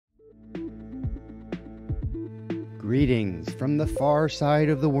Greetings from the far side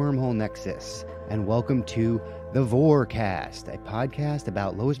of the wormhole nexus, and welcome to the Vorcast, a podcast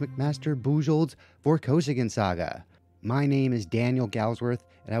about Lois McMaster Bujold's Vorkosigan saga. My name is Daniel Galsworth,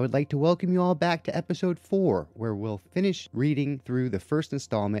 and I would like to welcome you all back to episode 4, where we'll finish reading through the first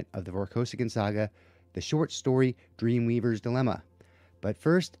installment of the Vorkosigan saga, the short story Dreamweaver's Dilemma. But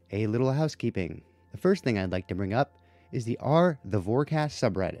first, a little housekeeping. The first thing I'd like to bring up is the Vorcast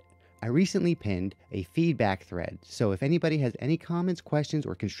subreddit. I recently pinned a feedback thread, so if anybody has any comments, questions,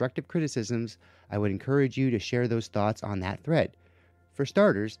 or constructive criticisms, I would encourage you to share those thoughts on that thread. For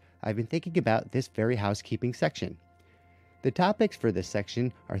starters, I've been thinking about this very housekeeping section. The topics for this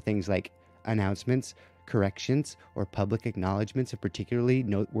section are things like announcements, corrections, or public acknowledgments of particularly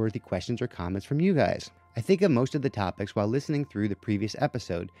noteworthy questions or comments from you guys. I think of most of the topics while listening through the previous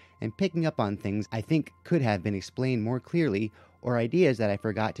episode and picking up on things I think could have been explained more clearly or ideas that I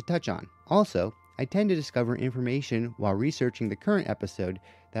forgot to touch on. Also, I tend to discover information while researching the current episode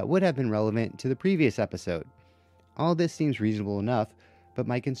that would have been relevant to the previous episode. All this seems reasonable enough, but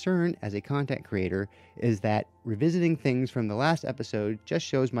my concern as a content creator is that revisiting things from the last episode just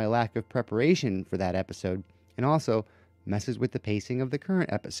shows my lack of preparation for that episode and also messes with the pacing of the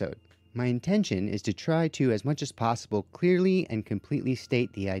current episode. My intention is to try to, as much as possible, clearly and completely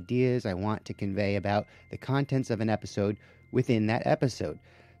state the ideas I want to convey about the contents of an episode within that episode.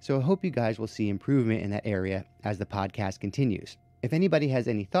 So I hope you guys will see improvement in that area as the podcast continues. If anybody has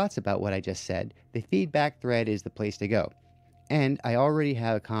any thoughts about what I just said, the feedback thread is the place to go. And I already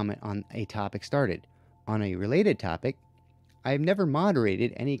have a comment on a topic started. On a related topic, I have never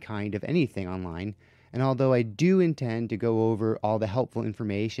moderated any kind of anything online, and although I do intend to go over all the helpful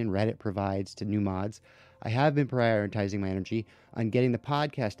information Reddit provides to new mods, I have been prioritizing my energy on getting the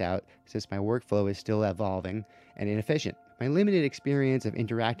podcast out since my workflow is still evolving and inefficient. My limited experience of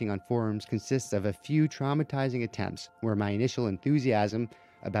interacting on forums consists of a few traumatizing attempts where my initial enthusiasm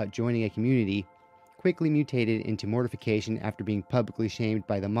about joining a community quickly mutated into mortification after being publicly shamed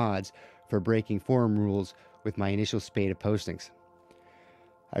by the mods for breaking forum rules with my initial spate of postings.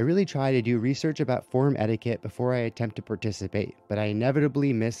 I really try to do research about forum etiquette before I attempt to participate, but I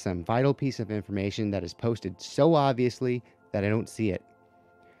inevitably miss some vital piece of information that is posted so obviously that I don't see it.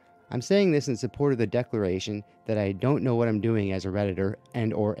 I'm saying this in support of the declaration that I don't know what I'm doing as a Redditor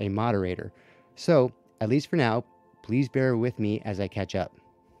and or a moderator. So, at least for now, please bear with me as I catch up.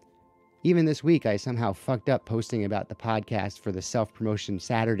 Even this week, I somehow fucked up posting about the podcast for the self-promotion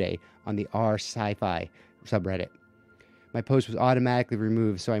Saturday on the sci-fi subreddit. My post was automatically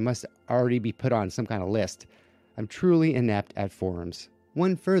removed, so I must already be put on some kind of list. I'm truly inept at forums.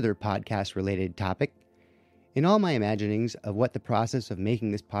 One further podcast-related topic. In all my imaginings of what the process of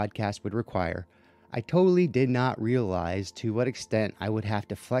making this podcast would require, I totally did not realize to what extent I would have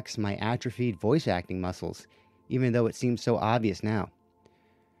to flex my atrophied voice acting muscles, even though it seems so obvious now.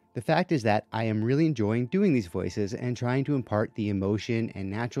 The fact is that I am really enjoying doing these voices and trying to impart the emotion and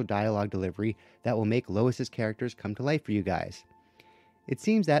natural dialogue delivery that will make Lois's characters come to life for you guys. It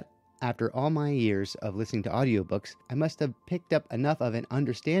seems that after all my years of listening to audiobooks, I must have picked up enough of an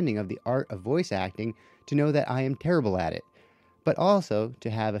understanding of the art of voice acting to know that I am terrible at it, but also to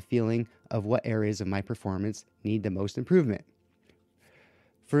have a feeling of what areas of my performance need the most improvement.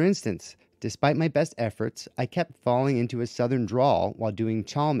 For instance, despite my best efforts, I kept falling into a southern drawl while doing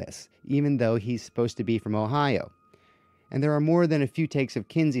Chalmers, even though he's supposed to be from Ohio. And there are more than a few takes of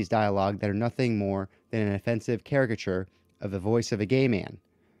Kinsey's dialogue that are nothing more than an offensive caricature of the voice of a gay man.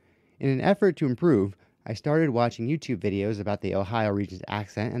 In an effort to improve, I started watching YouTube videos about the Ohio region's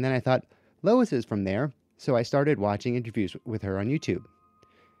accent, and then I thought, Lois is from there, so I started watching interviews with her on YouTube.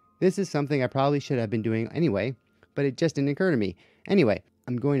 This is something I probably should have been doing anyway, but it just didn't occur to me. Anyway,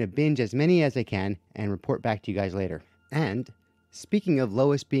 I'm going to binge as many as I can and report back to you guys later. And, speaking of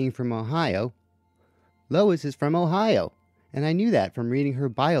Lois being from Ohio, Lois is from Ohio, and I knew that from reading her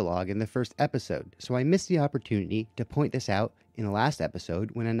biologue in the first episode, so I missed the opportunity to point this out in the last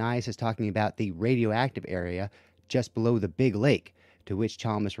episode when Anais is talking about the radioactive area just below the Big Lake, to which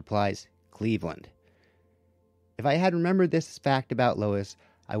Chalmers replies, Cleveland. If I had remembered this fact about Lois,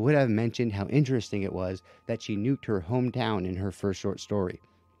 I would have mentioned how interesting it was that she nuked her hometown in her first short story.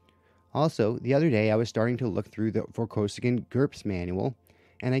 Also, the other day I was starting to look through the Vorkosigan GURPS manual,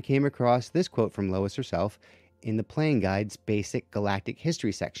 and I came across this quote from Lois herself in the Playing Guide's Basic Galactic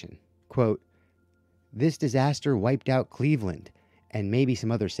History section. Quote, "This disaster wiped out Cleveland, and maybe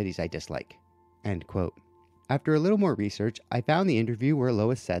some other cities I dislike." End quote. After a little more research, I found the interview where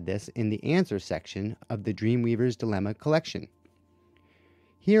Lois said this in the Answers section of the Dreamweaver's Dilemma collection.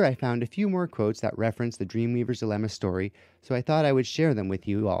 Here I found a few more quotes that reference the Dreamweaver's Dilemma story, so I thought I would share them with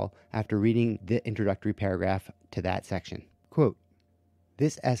you all after reading the introductory paragraph to that section. Quote,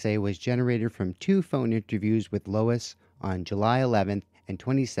 "This essay was generated from 2 phone interviews with Lois on July 11th and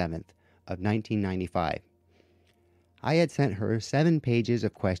 27th of 1995. I had sent her 7 pages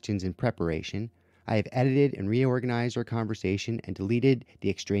of questions in preparation. I have edited and reorganized our conversation and deleted the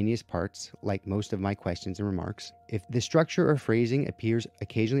extraneous parts, like most of my questions and remarks. If the structure or phrasing appears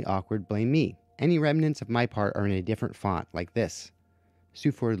occasionally awkward, blame me. Any remnants of my part are in a different font, like this.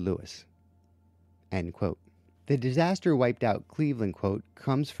 Suford Lewis." End quote. The disaster wiped out Cleveland quote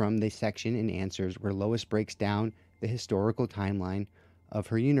comes from the section in Answers where Lois breaks down the historical timeline of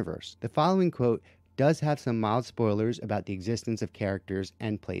her universe. The following quote does have some mild spoilers about the existence of characters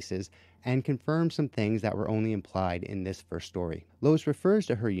and places, and confirms some things that were only implied in this first story. Lois refers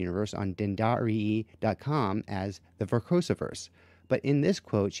to her universe on Dendarii.com as the Vorkosiverse, but in this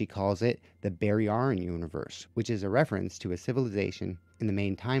quote she calls it the Baryaran universe, which is a reference to a civilization in the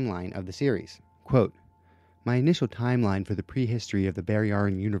main timeline of the series. Quote, "My initial timeline for the prehistory of the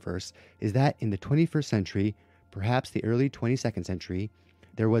Baryaran universe is that in the 21st century, perhaps the early 22nd century,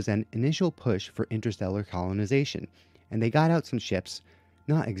 there was an initial push for interstellar colonization, and they got out some ships,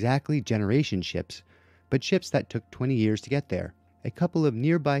 not exactly generation ships, but ships that took 20 years to get there. A couple of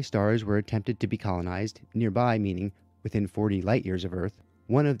nearby stars were attempted to be colonized, nearby meaning within 40 light years of Earth.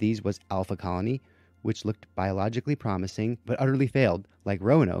 One of these was Alpha Colony, which looked biologically promising, but utterly failed, like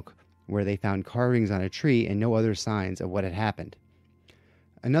Roanoke, where they found carvings on a tree and no other signs of what had happened.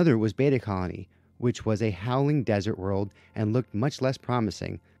 Another was Beta Colony, which was a howling desert world and looked much less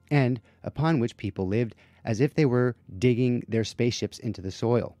promising, and upon which people lived as if they were digging their spaceships into the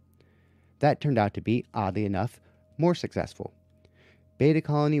soil. That turned out to be, oddly enough, more successful. Beta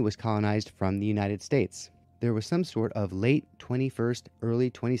Colony was colonized from the United States. There was some sort of late 21st,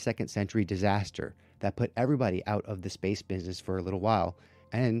 early 22nd century disaster that put everybody out of the space business for a little while,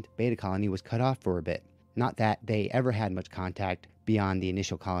 and Beta Colony was cut off for a bit. Not that they ever had much contact beyond the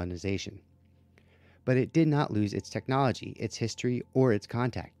initial colonization. But it did not lose its technology, its history, or its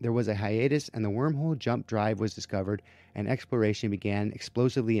contact. There was a hiatus, and the wormhole jump drive was discovered, and exploration began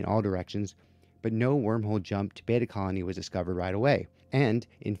explosively in all directions, but no wormhole jump to Beta Colony was discovered right away. And,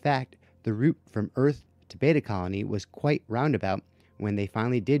 in fact, the route from Earth to Beta Colony was quite roundabout when they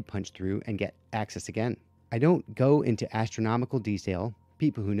finally did punch through and get access again. I don't go into astronomical detail.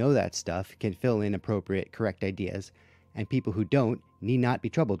 People who know that stuff can fill in appropriate, correct ideas, and people who don't need not be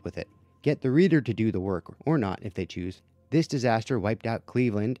troubled with it. Get the reader to do the work, or not if they choose. This disaster wiped out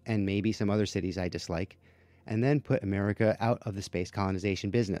Cleveland and maybe some other cities I dislike, and then put America out of the space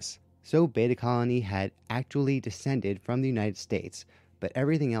colonization business. So Beta Colony had actually descended from the United States, but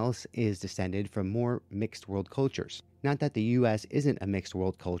everything else is descended from more mixed world cultures. Not that the US isn't a mixed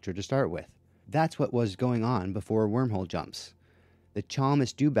world culture to start with. That's what was going on before wormhole jumps. The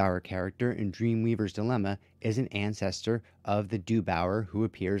Chalmers Dubauer character in Dreamweaver's Dilemma is an ancestor of the Dubauer who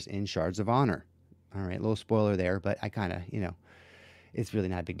appears in Shards of Honor. All right, a little spoiler there, but I kind of, it's really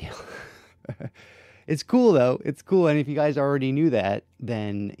not a big deal. It's cool, though. It's cool. And if you guys already knew that,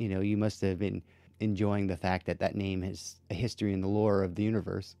 then, you must have been enjoying the fact that that name has a history in the lore of the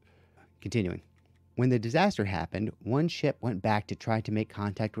universe. Continuing. When the disaster happened, one ship went back to try to make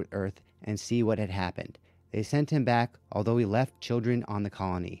contact with Earth and see what had happened. They sent him back, although he left children on the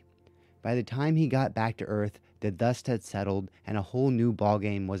colony. By the time he got back to Earth, the dust had settled and a whole new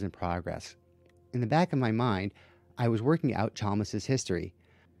ballgame was in progress. In the back of my mind, I was working out Chalmers' history.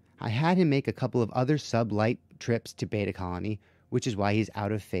 I had him make a couple of other sublight trips to Beta Colony, which is why he's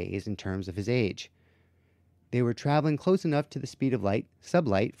out of phase in terms of his age. They were traveling close enough to the speed of light,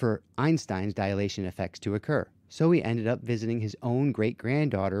 sublight, for Einstein's dilation effects to occur. So he ended up visiting his own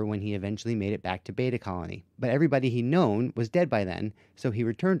great-granddaughter when he eventually made it back to Beta Colony. But everybody he'd known was dead by then, so he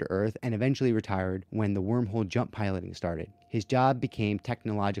returned to Earth and eventually retired when the wormhole jump piloting started. His job became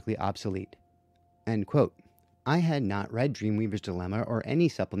technologically obsolete. End quote. I had not read Dreamweaver's Dilemma or any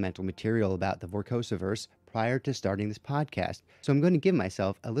supplemental material about the Vorkosiverse prior to starting this podcast, so I'm going to give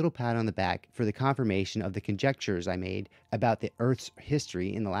myself a little pat on the back for the confirmation of the conjectures I made about the Earth's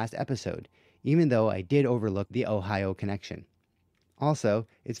history in the last episode, even though I did overlook the Ohio connection. Also,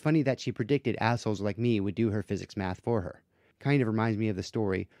 it's funny that she predicted assholes like me would do her physics math for her. Kind of reminds me of the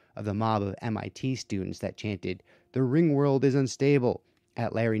story of the mob of MIT students that chanted, "The ring world is unstable,"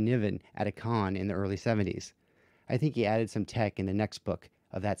 at Larry Niven at a con in the early 70s. I think he added some tech in the next book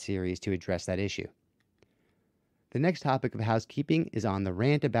of that series to address that issue. The next topic of housekeeping is on the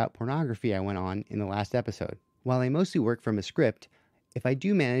rant about pornography I went on in the last episode. While I mostly work from a script, If I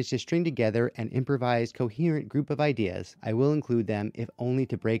do manage to string together an improvised, coherent group of ideas, I will include them, if only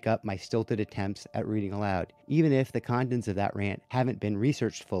to break up my stilted attempts at reading aloud, even if the contents of that rant haven't been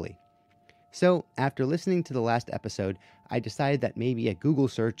researched fully. So, after listening to the last episode, I decided that maybe a Google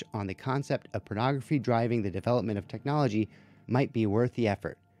search on the concept of pornography driving the development of technology might be worth the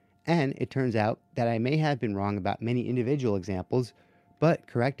effort. And it turns out that I may have been wrong about many individual examples, but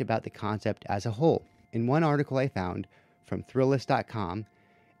correct about the concept as a whole. In one article I found, from Thrillist.com,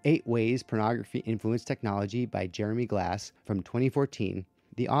 8 Ways Pornography Influenced Technology by Jeremy Glass from 2014,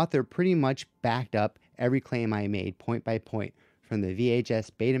 the author pretty much backed up every claim I made point by point, from the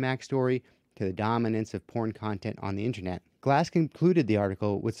VHS Betamax story to the dominance of porn content on the internet. Glass concluded the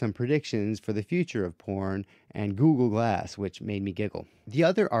article with some predictions for the future of porn and Google Glass, which made me giggle. The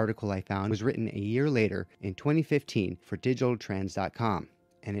other article I found was written a year later in 2015 for digitaltrends.com,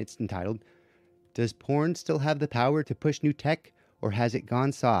 and it's entitled, "Does Porn Still Have the Power to Push New Tech, or Has It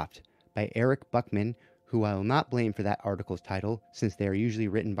Gone Soft?" by Eric Buckman, who I will not blame for that article's title, since they are usually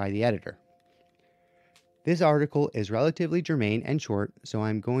written by the editor. This article is relatively germane and short, so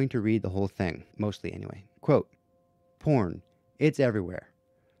I'm going to read the whole thing, mostly anyway. Quote, "Porn, it's everywhere.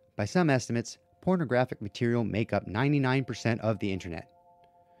 By some estimates, pornographic material make up 99% of the internet."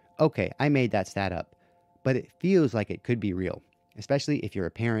 Okay, I made that stat up, but it feels like it could be real, especially if you're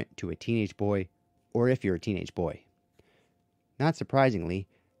a parent to a teenage boy, or if you're a teenage boy. Not surprisingly,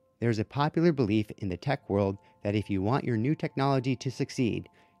 there's a popular belief in the tech world that if you want your new technology to succeed,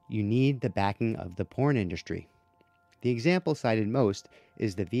 you need the backing of the porn industry. The example cited most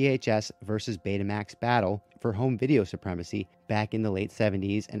is the VHS versus Betamax battle for home video supremacy back in the late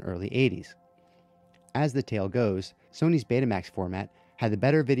 70s and early 80s. As the tale goes, Sony's Betamax format had the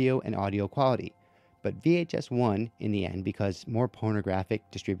better video and audio quality, but VHS won in the end because more pornographic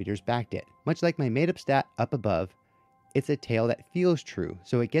distributors backed it. Much like my made-up stat up above, it's a tale that feels true,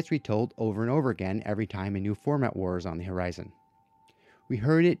 so it gets retold over and over again every time a new format war is on the horizon. We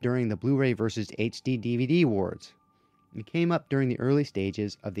heard it during the Blu-ray versus HD DVD wars. It came up during the early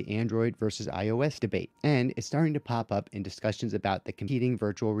stages of the Android versus iOS debate, and it's starting to pop up in discussions about the competing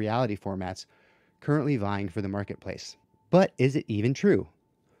virtual reality formats currently vying for the marketplace. But is it even true?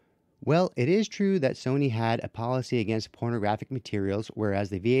 Well, it is true that Sony had a policy against pornographic materials, whereas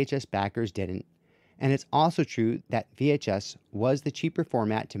the VHS backers didn't. And it's also true that VHS was the cheaper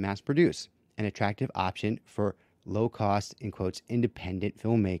format to mass produce, an attractive option for low-cost, in quotes, independent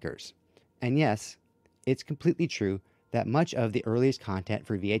filmmakers. And yes, it's completely true that much of the earliest content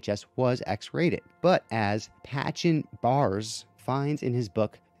for VHS was X-rated. But as Patchen Bars finds in his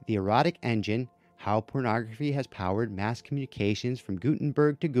book, The Erotic Engine, How Pornography Has Powered Mass Communications from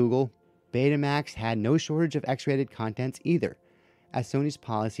Gutenberg to Google, Betamax had no shortage of X-rated contents either, as Sony's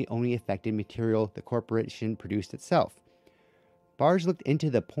policy only affected material the corporation produced itself. Bars looked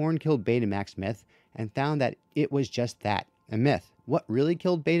into the porn-killed Betamax myth and found that it was just that, a myth. What really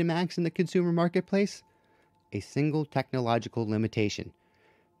killed Betamax in the consumer marketplace? A single technological limitation.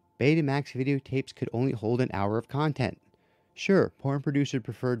 Betamax videotapes could only hold an hour of content. Sure, porn producers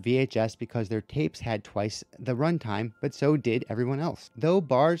preferred VHS because their tapes had twice the runtime, but so did everyone else. Though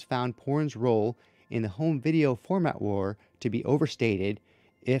Bars found porn's role in the home video format war to be overstated,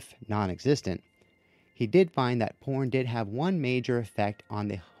 if non-existent, he did find that porn did have one major effect on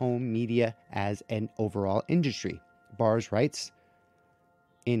the home media as an overall industry. Bars writes,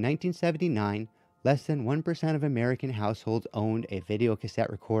 "In 1979, less than 1% of American households owned a videocassette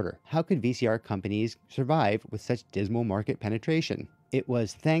recorder. How could VCR companies survive with such dismal market penetration? It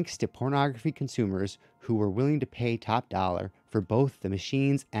was thanks to pornography consumers who were willing to pay top dollar for both the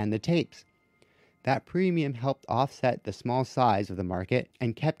machines and the tapes. That premium helped offset the small size of the market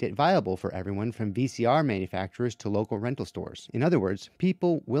and kept it viable for everyone from VCR manufacturers to local rental stores. In other words,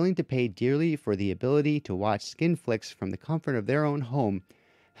 people willing to pay dearly for the ability to watch skin flicks from the comfort of their own home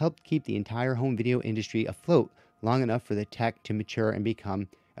helped keep the entire home video industry afloat long enough for the tech to mature and become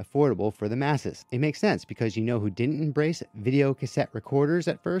affordable for the masses." It makes sense because you know who didn't embrace video cassette recorders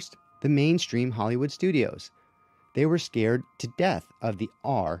at first? The mainstream Hollywood studios. They were scared to death of the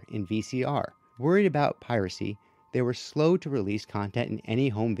R in VCR. Worried about piracy, they were slow to release content in any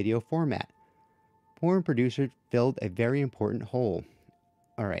home video format. Porn producers filled a very important hole.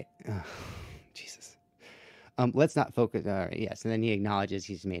 All right. Jesus. Let's not focus. All right, yes. And then he acknowledges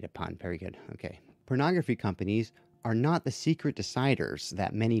he's made a pun. Very good. Okay. Pornography companies are not the secret deciders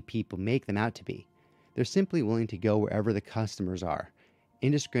that many people make them out to be. They're simply willing to go wherever the customers are,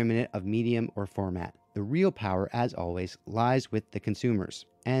 indiscriminate of medium or format. The real power, as always, lies with the consumers.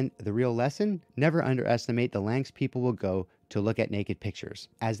 And the real lesson? Never underestimate the lengths people will go to look at naked pictures,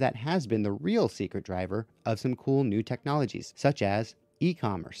 as that has been the real secret driver of some cool new technologies, such as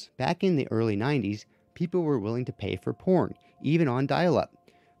E-commerce. Back in the early 90s, people were willing to pay for porn, even on dial-up,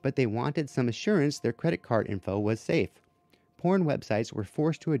 but they wanted some assurance their credit card info was safe. Porn websites were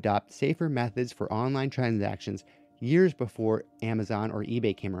forced to adopt safer methods for online transactions years before Amazon or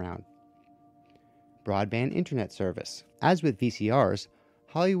eBay came around. Broadband internet service. As with VCRs,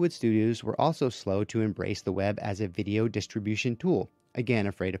 Hollywood studios were also slow to embrace the web as a video distribution tool, again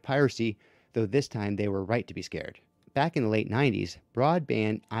afraid of piracy, though this time they were right to be scared. Back in the late 90s,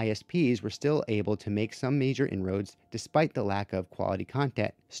 broadband ISPs were still able to make some major inroads despite the lack of quality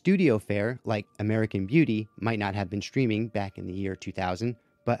content. Studio fare, like American Beauty, might not have been streaming back in the year 2000,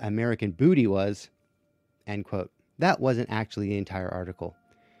 but American Booty was, end quote. That wasn't actually the entire article.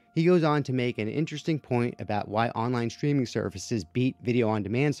 He goes on to make an interesting point about why online streaming services beat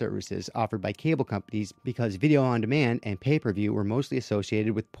video-on-demand services offered by cable companies because video-on-demand and pay-per-view were mostly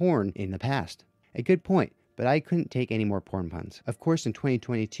associated with porn in the past. A good point, but I couldn't take any more porn puns. Of course, in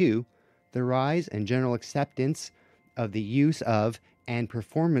 2022, the rise and general acceptance of the use of and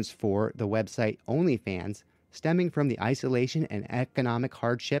performance for the website OnlyFans, stemming from the isolation and economic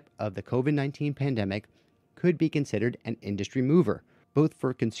hardship of the COVID-19 pandemic, could be considered an industry mover, both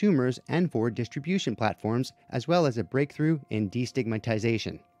for consumers and for distribution platforms, as well as a breakthrough in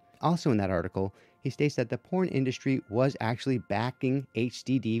destigmatization. Also in that article, he states that the porn industry was actually backing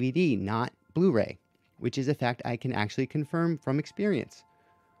HD DVD, not Blu-ray, which is a fact I can actually confirm from experience.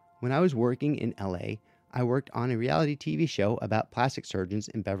 When I was working in LA, I worked on a reality TV show about plastic surgeons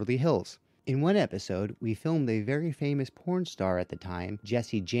in Beverly Hills. In one episode, we filmed a very famous porn star at the time,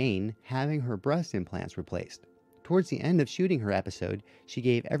 Jessie Jane, having her breast implants replaced. Towards the end of shooting her episode, she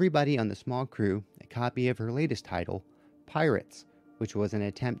gave everybody on the small crew a copy of her latest title, Pirates, which was an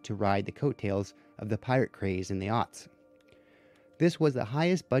attempt to ride the coattails of the pirate craze in the aughts. This was the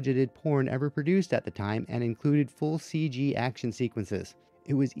highest budgeted porn ever produced at the time and included full CG action sequences.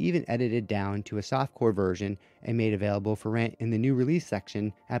 It was even edited down to a softcore version and made available for rent in the new release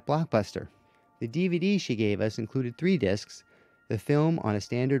section at Blockbuster. The DVD she gave us included 3 discs, the film on a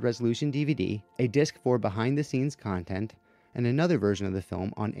standard resolution DVD, a disc for behind-the-scenes content, and another version of the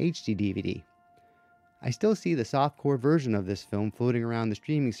film on HD DVD. I still see the softcore version of this film floating around the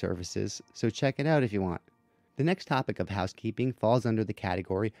streaming services, so check it out if you want. The next topic of housekeeping falls under the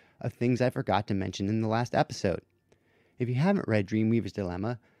category of things I forgot to mention in the last episode. If you haven't read Dreamweaver's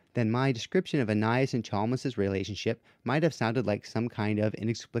Dilemma, then my description of Anais and Chalmers' relationship might have sounded like some kind of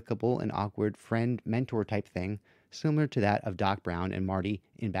inexplicable and awkward friend-mentor type thing, similar to that of Doc Brown and Marty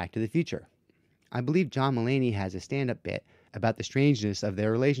in Back to the Future. I believe John Mulaney has a stand-up bit about the strangeness of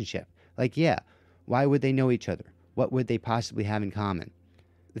their relationship. Like, yeah, why would they know each other? What would they possibly have in common?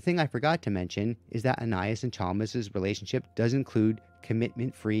 The thing I forgot to mention is that Anais and Chalmers' relationship does include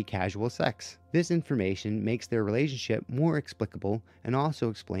commitment-free casual sex. This information makes their relationship more explicable and also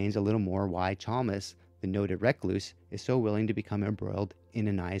explains a little more why Chalmers, the noted recluse, is so willing to become embroiled in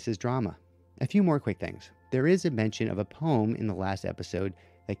Anais' drama. A few more quick things. There is a mention of a poem in the last episode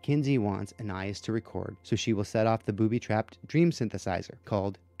that Kinsey wants Anais to record, so she will set off the booby-trapped dream synthesizer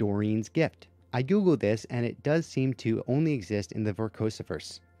called Doreen's Gift. I googled this and it does seem to only exist in the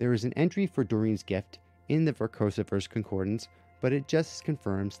Vercosiverse. There is an entry for Doreen's Gift in the Vercosiverse concordance, but it just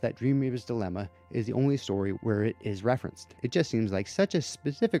confirms that Dreamweaver's Dilemma is the only story where it is referenced. It just seems like such a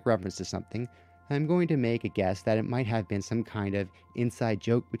specific reference to something that I'm going to make a guess that it might have been some kind of inside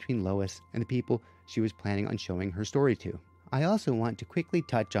joke between Lois and the people she was planning on showing her story to. I also want to quickly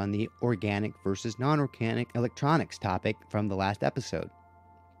touch on the organic versus non-organic electronics topic from the last episode.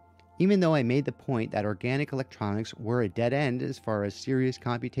 Even though I made the point that organic electronics were a dead end as far as serious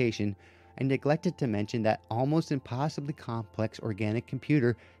computation, I neglected to mention that almost impossibly complex organic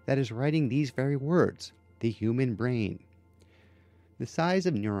computer that is writing these very words, the human brain. The size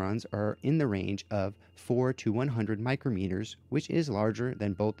of neurons are in the range of 4 to 100 micrometers, which is larger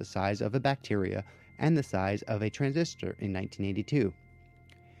than both the size of a bacteria and the size of a transistor in 1982.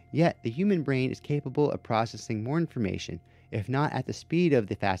 Yet, the human brain is capable of processing more information, if not at the speed of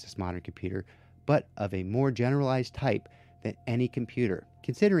the fastest modern computer, but of a more generalized type than any computer.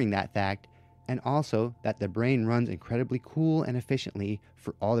 Considering that fact, and also that the brain runs incredibly cool and efficiently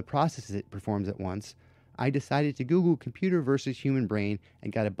for all the processes it performs at once, I decided to Google computer versus human brain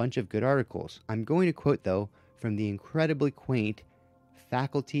and got a bunch of good articles. I'm going to quote, though, from the incredibly quaint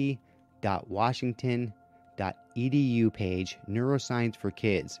faculty.washington.edu page, Neuroscience for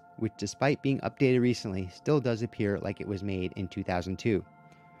Kids, which despite being updated recently, still does appear like it was made in 2002.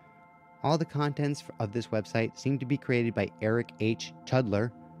 All the contents of this website seem to be created by Eric H.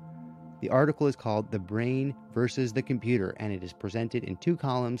 Chudler. The article is called The Brain versus the Computer, and it is presented in 2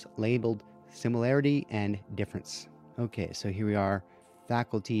 columns labeled Similarity and Difference. Okay, so here we are.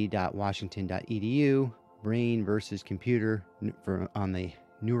 faculty.washington.edu, brain versus computer on the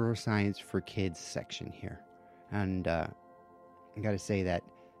neuroscience for kids section here. And I got to say that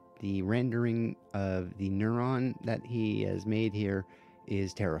the rendering of the neuron that he has made here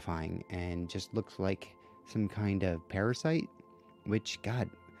is terrifying and just looks like some kind of parasite, which, God,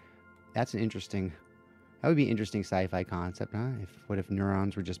 that would be an interesting sci-fi concept, huh? What if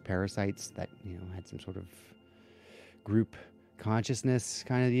neurons were just parasites that, had some sort of group consciousness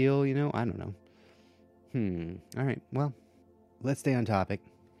kind of deal, I don't know. All right, well, let's stay on topic.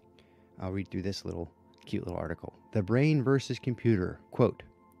 I'll read through this cute little article. The brain versus computer. Quote,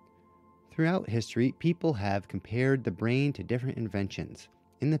 throughout history, people have compared the brain to different inventions.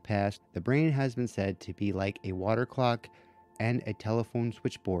 In the past, the brain has been said to be like a water clock and a telephone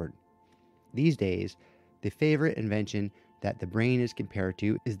switchboard. These days, the favorite invention that the brain is compared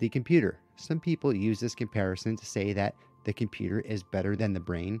to is the computer. Some people use this comparison to say that the computer is better than the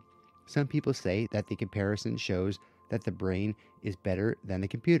brain. Some people say that the comparison shows that the brain is better than the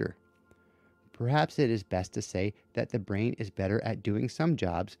computer. Perhaps it is best to say that the brain is better at doing some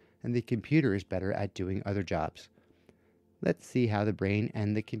jobs and the computer is better at doing other jobs. Let's see how the brain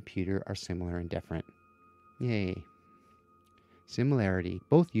and the computer are similar and different. Yay. Similarity.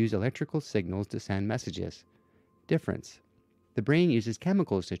 Both use electrical signals to send messages. Difference. The brain uses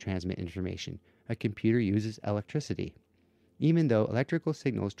chemicals to transmit information. A computer uses electricity. Even though electrical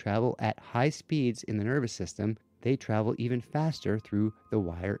signals travel at high speeds in the nervous system, they travel even faster through the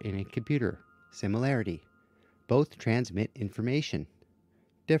wire in a computer. Similarity. Both transmit information.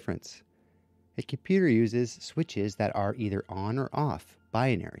 Difference. A computer uses switches that are either on or off,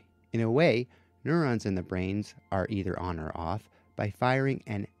 binary. In a way, neurons in the brains are either on or off by firing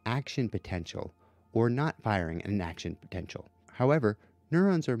an action potential or not firing an action potential. However,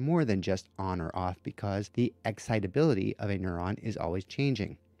 neurons are more than just on or off because the excitability of a neuron is always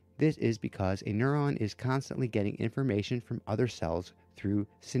changing. This is because a neuron is constantly getting information from other cells through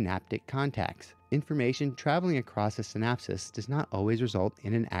synaptic contacts. Information traveling across a synapsis does not always result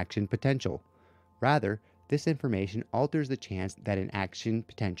in an action potential. Rather, this information alters the chance that an action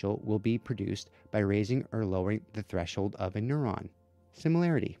potential will be produced by raising or lowering the threshold of a neuron.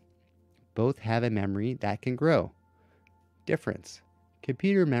 Similarity. Both have a memory that can grow. Difference.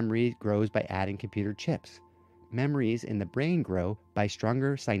 Computer memory grows by adding computer chips. Memories in the brain grow by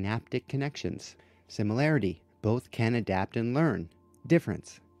stronger synaptic connections. Similarity. Both can adapt and learn.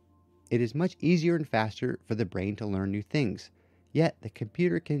 Difference. It is much easier and faster for the brain to learn new things. Yet, the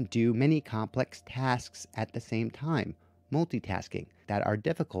computer can do many complex tasks at the same time, multitasking, that are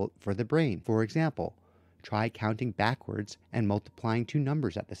difficult for the brain. For example, try counting backwards and multiplying two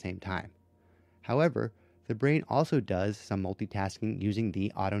numbers at the same time. However, the brain also does some multitasking using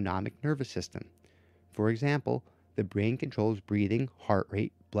the autonomic nervous system. For example, the brain controls breathing, heart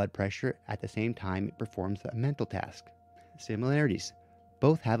rate, blood pressure at the same time it performs a mental task. Similarities.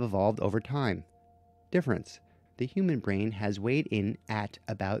 Both have evolved over time. Difference. The human brain has weighed in at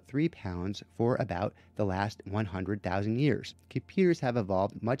about 3 pounds for about the last 100,000 years. Computers have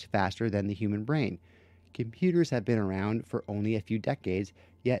evolved much faster than the human brain. Computers have been around for only a few decades,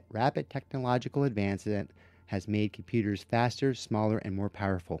 yet rapid technological advancement has made computers faster, smaller, and more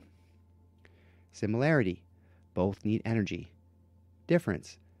powerful. Similarity. Both need energy.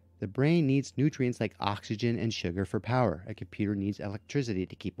 Difference. The brain needs nutrients like oxygen and sugar for power. A computer needs electricity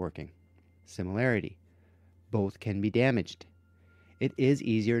to keep working. Similarity. Both can be damaged. It is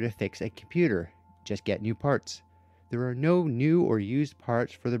easier to fix a computer. Just get new parts. There are no new or used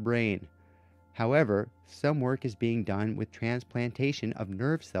parts for the brain. However, some work is being done with transplantation of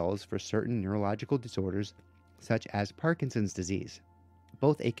nerve cells for certain neurological disorders, such as Parkinson's disease.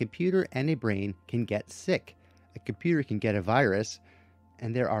 Both a computer and a brain can get sick. A computer can get a virus,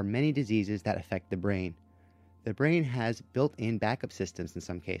 and there are many diseases that affect the brain. The brain has built-in backup systems in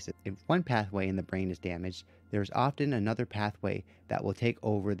some cases. If one pathway in the brain is damaged, there is often another pathway that will take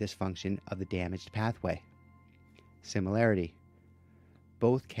over this function of the damaged pathway. Similarity.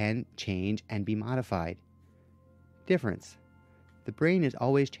 Both can change and be modified. Difference. The brain is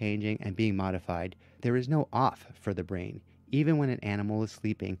always changing and being modified. There is no off for the brain. Even when an animal is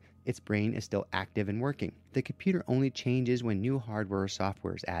sleeping, its brain is still active and working. The computer only changes when new hardware or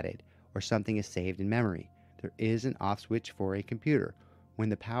software is added, or something is saved in memory. There is an off switch for a computer. When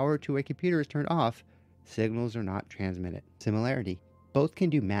the power to a computer is turned off, signals are not transmitted. Similarity. Both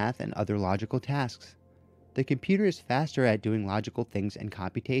can do math and other logical tasks. The computer is faster at doing logical things and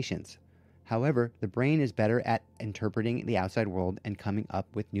computations. However, the brain is better at interpreting the outside world and coming up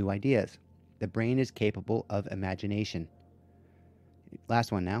with new ideas. The brain is capable of imagination.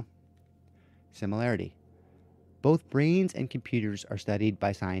 Last one now. Similarity. Both brains and computers are studied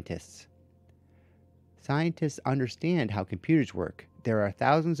by scientists. Scientists understand how computers work. There are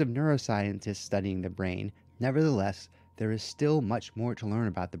thousands of neuroscientists studying the brain. Nevertheless, there is still much more to learn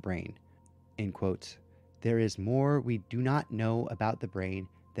about the brain. In quotes, there is more we do not know about the brain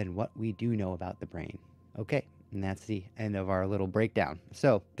than what we do know about the brain. Okay, and that's the end of our little breakdown.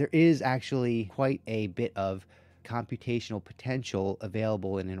 So there is actually quite a bit of computational potential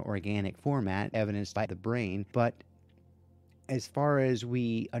available in an organic format, evidenced by the brain. But as far as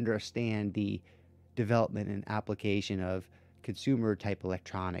we understand the development and application of consumer type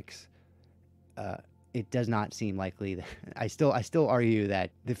electronics, it does not seem likely that I still argue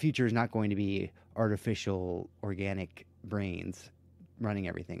that the future is not going to be artificial organic brains running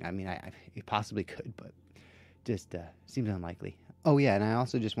everything. I mean, it possibly could, but just seems unlikely. Oh yeah, and I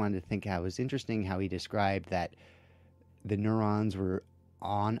also just wanted to think how it was interesting how he described that the neurons were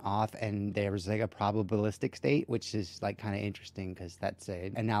on, off, and there was like a probabilistic state, which is like kind of interesting because that's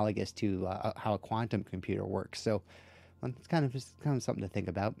analogous to how a quantum computer works. So it's kind of something to think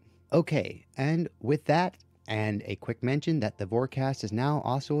about. Okay, and with that, and a quick mention that the Vorcast is now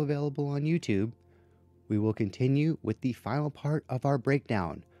also available on YouTube, we will continue with the final part of our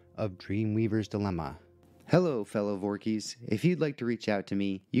breakdown of Dreamweaver's Dilemma. Hello, fellow Vorkies. If you'd like to reach out to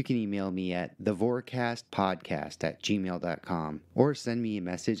me, you can email me at thevorcastpodcast@gmail.com or send me a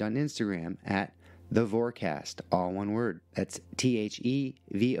message on Instagram at thevorcast, all one word. That's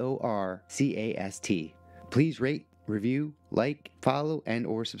TheVorcast. Please rate, review, like, follow, and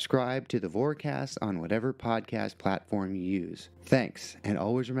or subscribe to the Vorcast on whatever podcast platform you use. Thanks, and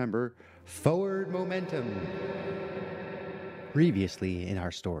always remember, forward momentum! Previously in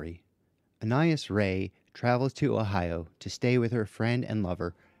our story, Anais Ray travels to Ohio to stay with her friend and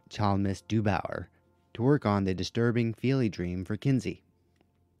lover, Chalmis Dubauer, to work on the disturbing Feely dream for Kinsey.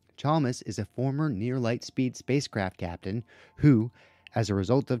 Chalmis is a former near-light-speed spacecraft captain who, as a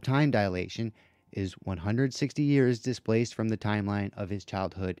result of time dilation, is 160 years displaced from the timeline of his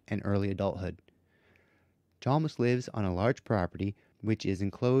childhood and early adulthood. Chalmis lives on a large property which is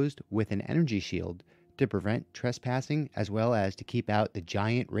enclosed with an energy shield to prevent trespassing as well as to keep out the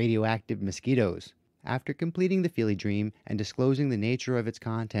giant radioactive mosquitoes. After completing the Feely dream and disclosing the nature of its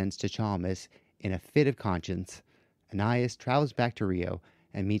contents to Chalmis in a fit of conscience, Anais travels back to Rio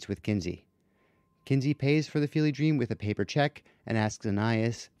and meets with Kinsey. Kinsey pays for the Feely dream with a paper check and asks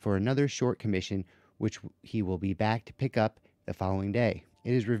Anais for another short commission, which he will be back to pick up the following day.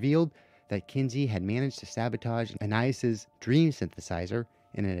 It is revealed that Kinsey had managed to sabotage Anais's dream synthesizer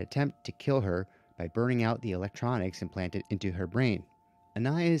in an attempt to kill her by burning out the electronics implanted into her brain.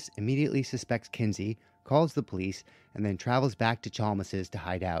 Anais immediately suspects Kinsey, calls the police, and then travels back to Chalmis's to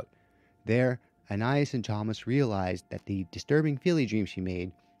hide out. There, Anais and Chalmis realized that the disturbing Feely dream she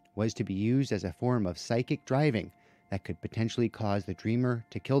made was to be used as a form of psychic driving that could potentially cause the dreamer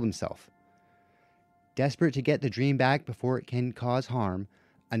to kill himself. Desperate to get the dream back before it can cause harm,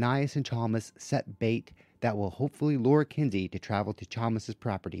 Anais and Chalmis set bait that will hopefully lure Kinsey to travel to Chalmis's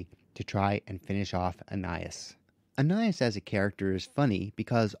property to try and finish off Anais. Anais as a character is funny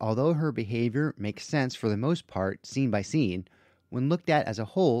because although her behavior makes sense for the most part, scene by scene, when looked at as a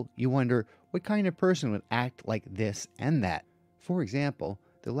whole, you wonder what kind of person would act like this and that. For example,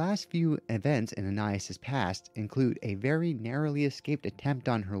 the last few events in Anais's past include a very narrowly escaped attempt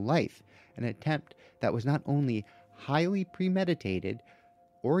on her life, an attempt that was not only highly premeditated,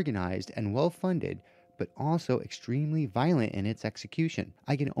 organized, and well-funded, but also extremely violent in its execution.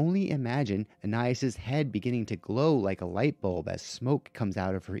 I can only imagine Anais's head beginning to glow like a light bulb as smoke comes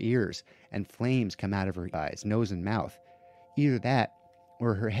out of her ears and flames come out of her eyes, nose, and mouth. Either that,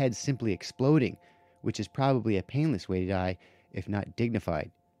 or her head simply exploding, which is probably a painless way to die, if not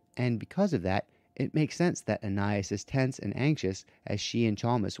dignified. And because of that, it makes sense that Anais is tense and anxious as she and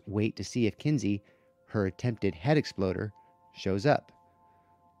Chalmis wait to see if Kinsey, her attempted head exploder, shows up.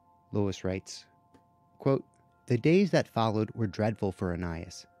 Lois writes, quote, "The days that followed were dreadful for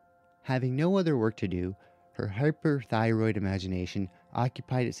Anais. Having no other work to do, her hyperthyroid imagination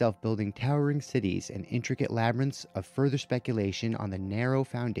occupied itself building towering cities and intricate labyrinths of further speculation on the narrow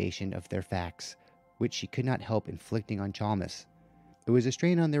foundation of their facts, which she could not help inflicting on Chalmis. It was a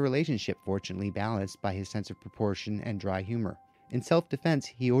strain on their relationship, fortunately balanced by his sense of proportion and dry humor. In self-defense,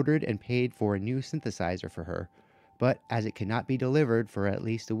 he ordered and paid for a new synthesizer for her, but as it could not be delivered for at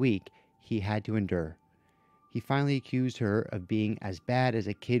least a week, he had to endure. He finally accused her of being as bad as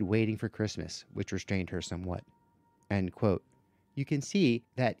a kid waiting for Christmas, which restrained her somewhat." End quote. You can see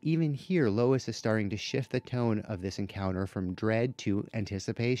that even here Lois is starting to shift the tone of this encounter from dread to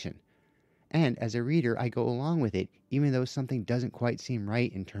anticipation. And as a reader, I go along with it, even though something doesn't quite seem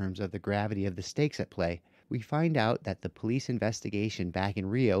right in terms of the gravity of the stakes at play. we find out that the police investigation back in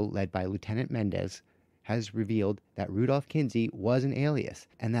Rio, led by Lieutenant Mendez, has revealed that Rudolph Kinsey was an alias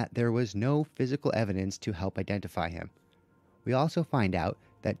and that there was no physical evidence to help identify him. We also find out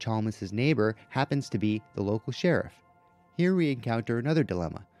that Chalmers' neighbor happens to be the local sheriff. Here we encounter another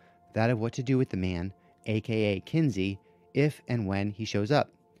dilemma, that of what to do with the man, aka Kinsey, if and when he shows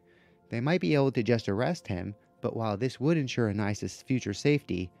up. They might be able to just arrest him, but while this would ensure Anais' future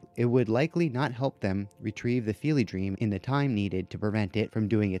safety, it would likely not help them retrieve the Feely Dream in the time needed to prevent it from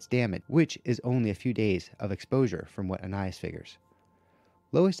doing its damage, which is only a few days of exposure from what Anais figures.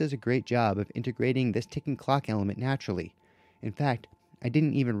 Lois does a great job of integrating this ticking clock element naturally. In fact, I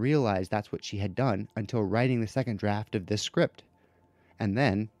didn't even realize that's what she had done until writing the second draft of this script. And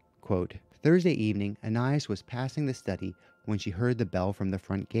then, quote, Thursday evening, Anais was passing the study when she heard the bell from the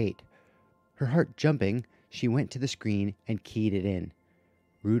front gate. Her heart jumping, she went to the screen and keyed it in.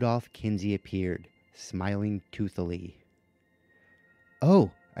 Rudolph Kinsey appeared, smiling toothily.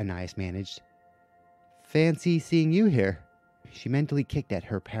 "Oh," Anais managed. "Fancy seeing you here." She mentally kicked at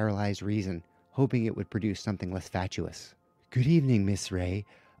her paralyzed reason, hoping it would produce something less fatuous. "Good evening, Miss Ray.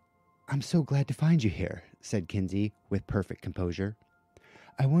 I'm so glad to find you here," said Kinsey with perfect composure.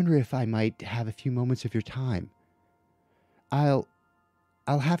 "I wonder if I might have a few moments of your time. I'll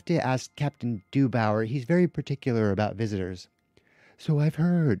have to ask Captain Dubauer. He's very particular about visitors." "So I've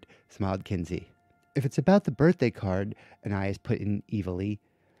heard," smiled Kinsey. "If it's about the birthday card," Anais put in evilly,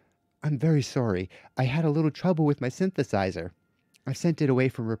 "I'm very sorry. I had a little trouble with my synthesizer. I've sent it away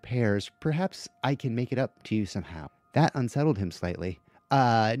for repairs. Perhaps I can make it up to you somehow." That unsettled him slightly.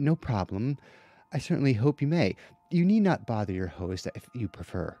 No problem. I certainly hope you may. You need not bother your host if you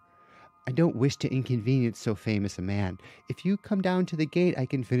prefer. I don't wish to inconvenience so famous a man. If you come down to the gate, I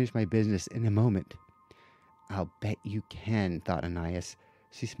can finish my business in a moment." "I'll bet you can," thought Anais.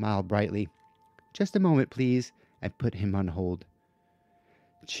 She smiled brightly. "Just a moment, please," and put him on hold.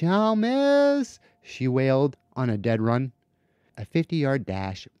 "Chalmers!" she wailed on a dead run. A 50-yard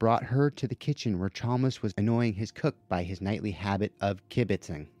dash brought her to the kitchen where Chalmers was annoying his cook by his nightly habit of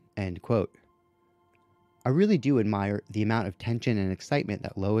kibitzing. End quote. I really do admire the amount of tension and excitement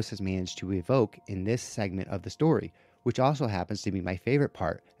that Lois has managed to evoke in this segment of the story, which also happens to be my favorite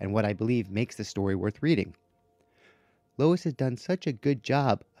part and what I believe makes the story worth reading. Lois has done such a good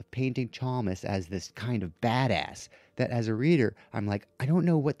job of painting Chalmers as this kind of badass that as a reader, I'm like, I don't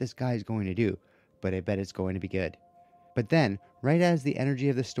know what this guy is going to do, but I bet it's going to be good. But then, right as the energy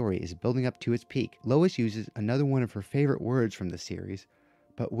of the story is building up to its peak, Lois uses another one of her favorite words from the series,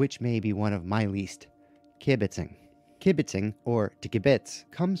 but which may be one of my least: kibitzing. Kibitzing, or to kibitz,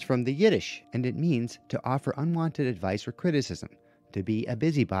 comes from the Yiddish, and it means to offer unwanted advice or criticism, to be a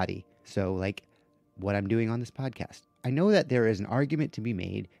busybody, so like what I'm doing on this podcast. I know that there is an argument to be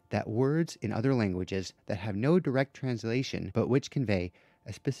made that words in other languages that have no direct translation but which convey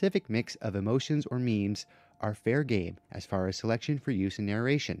a specific mix of emotions or memes are fair game as far as selection for use in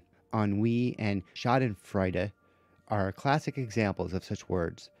narration. Ennui and schadenfreude are classic examples of such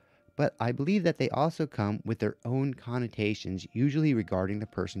words, but I believe that they also come with their own connotations, usually regarding the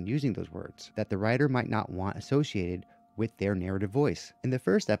person using those words, that the writer might not want associated with their narrative voice. In the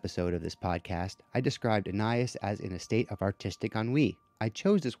first episode of this podcast, I described Anais as in a state of artistic ennui. I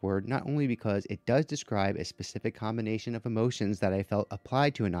chose this word not only because it does describe a specific combination of emotions that I felt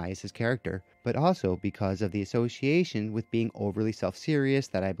applied to Anais' character, but also because of the association with being overly self-serious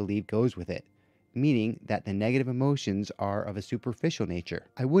that I believe goes with it, meaning that the negative emotions are of a superficial nature.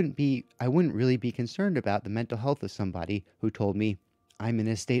 I wouldn't really be concerned about the mental health of somebody who told me, "I'm in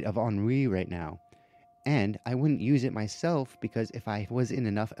a state of ennui right now." And I wouldn't use it myself because if I was in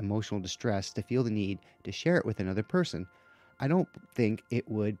enough emotional distress to feel the need to share it with another person, I don't think it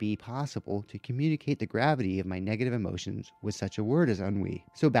would be possible to communicate the gravity of my negative emotions with such a word as ennui.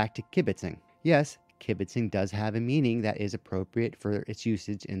 So back to kibitzing. Yes, kibitzing does have a meaning that is appropriate for its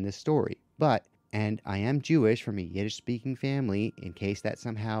usage in this story. But, and I am Jewish from a Yiddish-speaking family, in case that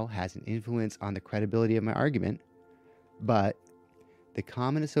somehow has an influence on the credibility of my argument, but the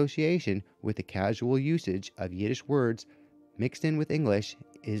common association with the casual usage of Yiddish words mixed in with English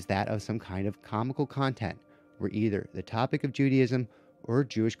is that of some kind of comical content, where either the topic of Judaism or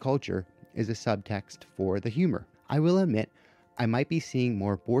Jewish culture is a subtext for the humor. I will admit, I might be seeing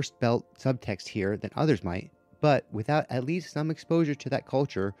more Borscht Belt subtext here than others might, but without at least some exposure to that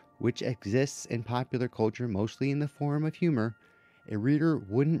culture, which exists in popular culture mostly in the form of humor, a reader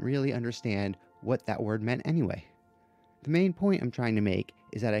wouldn't really understand what that word meant anyway. The main point I'm trying to make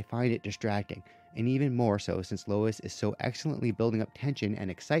is that I find it distracting, and even more so since Lois is so excellently building up tension and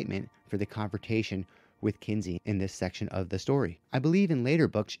excitement for the confrontation with Kinsey in this section of the story. I believe in later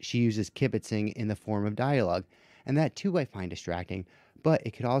books she uses kibitzing in the form of dialogue, and that too I find distracting, but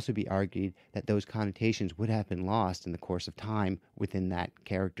it could also be argued that those connotations would have been lost in the course of time within that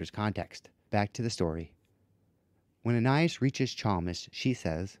character's context. Back to the story. When Anais reaches Chalmers, she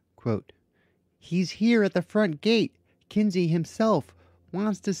says, quote, "He's here at the front gate. Kinsey himself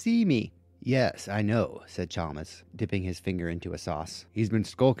wants to see me." "Yes, I know," said Chalmers, dipping his finger into a sauce. "He's been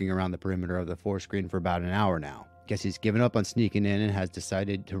skulking around the perimeter of the forescreen for about an hour now. Guess he's given up on sneaking in and has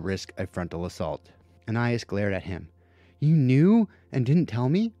decided to risk a frontal assault." Anais glared at him. "You knew and didn't tell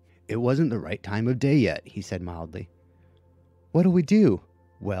me?" "It wasn't the right time of day yet," he said mildly. "What'll we do?"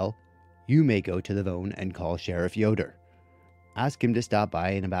 "Well, you may go to the phone and call Sheriff Yoder. Ask him to stop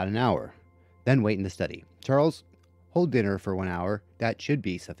by in about an hour. Then wait in the study. Charles, hold dinner for 1 hour. That should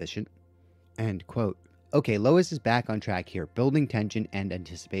be sufficient." End quote. Okay, Lois is back on track here, building tension and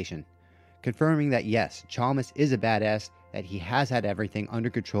anticipation. Confirming that yes, Chalmers is a badass, that he has had everything under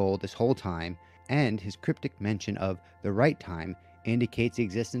control this whole time, and his cryptic mention of the right time indicates the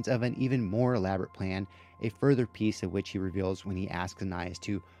existence of an even more elaborate plan, a further piece of which he reveals when he asks Anais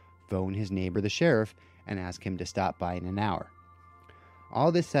to phone his neighbor the sheriff and ask him to stop by in an hour.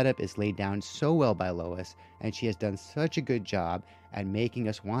 All this setup is laid down so well by Lois, and she has done such a good job at making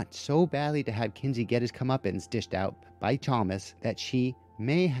us want so badly to have Kinsey get his comeuppance dished out by Chalmers that she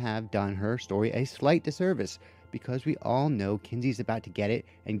may have done her story a slight disservice, because we all know Kinsey's about to get it,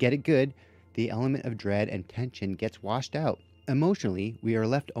 and get it good. The element of dread and tension gets washed out. Emotionally, we are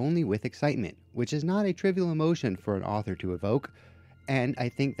left only with excitement, which is not a trivial emotion for an author to evoke. And I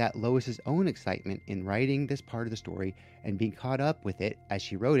think that Lois's own excitement in writing this part of the story and being caught up with it as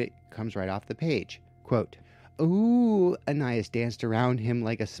she wrote it comes right off the page. Quote, "Ooh," Anais danced around him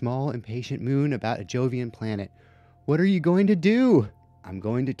like a small, impatient moon about a Jovian planet. "What are you going to do?" "I'm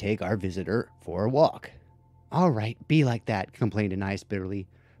going to take our visitor for a walk." "All right, be like that," complained Anais bitterly.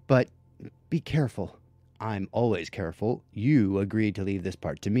 "But be careful." "I'm always careful. You agreed to leave this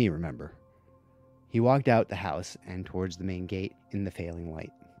part to me, remember." He walked out the house and towards the main gate in the failing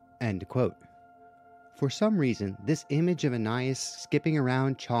light. End quote. For some reason, this image of Anais skipping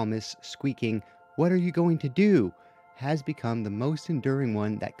around Chalmers, squeaking, "What are you going to do?" has become the most enduring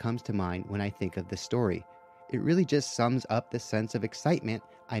one that comes to mind when I think of this story. It really just sums up the sense of excitement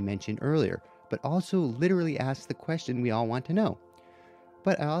I mentioned earlier, but also literally asks the question we all want to know.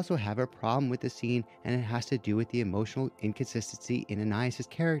 But I also have a problem with the scene, and it has to do with the emotional inconsistency in Anais'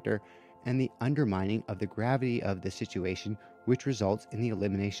 character and the undermining of the gravity of the situation, which results in the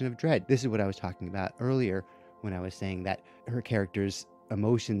elimination of dread. This is what I was talking about earlier when I was saying that her character's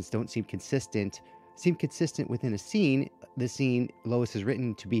emotions don't seem consistent within a scene. The scene Lois has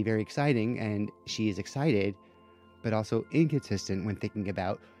written to be very exciting, and she is excited, but also inconsistent when thinking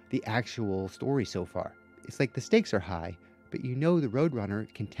about the actual story so far. It's like the stakes are high, but you know the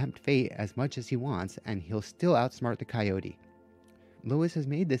Roadrunner can tempt fate as much as he wants, and he'll still outsmart the coyote. Lois has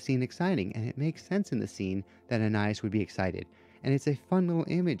made this scene exciting, and it makes sense in the scene that Anais would be excited, and it's a fun little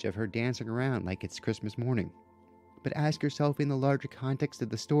image of her dancing around like it's Christmas morning. But ask yourself in the larger context of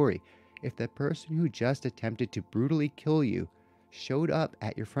the story, if the person who just attempted to brutally kill you showed up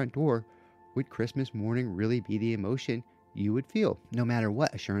at your front door, would Christmas morning really be the emotion you would feel, no matter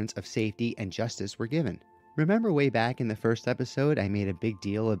what assurance of safety and justice were given? Remember way back in the first episode, I made a big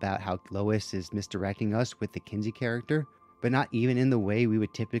deal about how Lois is misdirecting us with the Kinsey character, but not even in the way we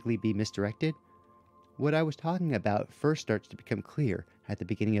would typically be misdirected? What I was talking about first starts to become clear at the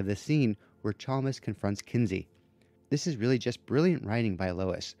beginning of the scene where Chalmers confronts Kinsey. This is really just brilliant writing by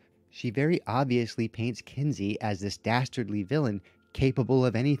Lois. She very obviously paints Kinsey as this dastardly villain, capable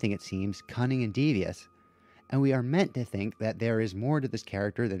of anything it seems, cunning and devious. And we are meant to think that there is more to this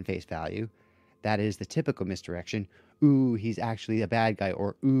character than face value. That is the typical misdirection. Ooh, he's actually a bad guy,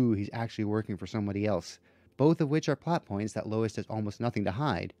 or ooh, he's actually working for somebody else. Both of which are plot points that Lois does almost nothing to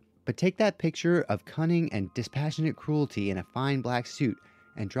hide. But take that picture of cunning and dispassionate cruelty in a fine black suit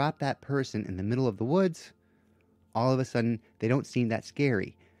and drop that person in the middle of the woods. All of a sudden, they don't seem that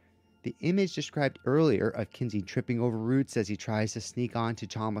scary. The image described earlier of Kinsey tripping over roots as he tries to sneak onto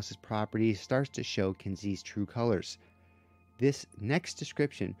Chalmers' property starts to show Kinsey's true colors. This next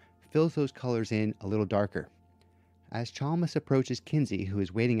description fills those colors in a little darker. As Chalmers approaches Kinsey, who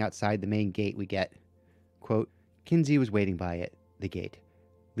is waiting outside the main gate, we get, quote, "Kinsey was waiting by it, the gate,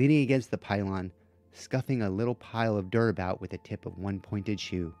 leaning against the pylon, scuffing a little pile of dirt about with the tip of one pointed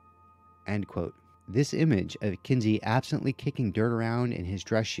shoe." End quote. This image of Kinsey absently kicking dirt around in his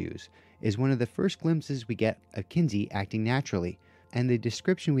dress shoes is one of the first glimpses we get of Kinsey acting naturally, and the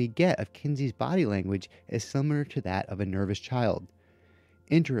description we get of Kinsey's body language is similar to that of a nervous child.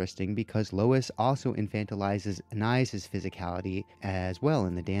 Interesting, because Lois also infantilizes Anais' physicality as well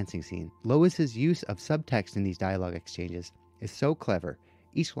in the dancing scene. Lois's use of subtext in these dialogue exchanges is so clever.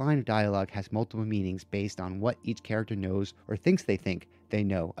 Each line of dialogue has multiple meanings based on what each character knows or thinks they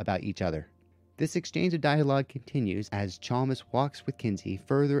know about each other. This exchange of dialogue continues as Chalmers walks with Kinsey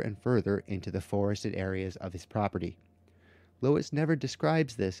further and further into the forested areas of his property. Lois never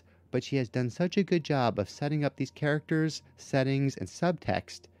describes this, but she has done such a good job of setting up these characters, settings, and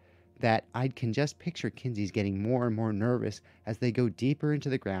subtext that I can just picture Kinsey's getting more and more nervous as they go deeper into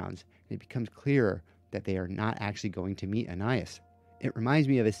the grounds, and it becomes clearer that they are not actually going to meet Anais. It reminds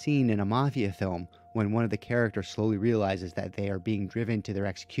me of a scene in a mafia film when one of the characters slowly realizes that they are being driven to their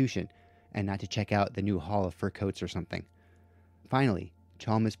execution and not to check out the new hall of fur coats or something. Finally,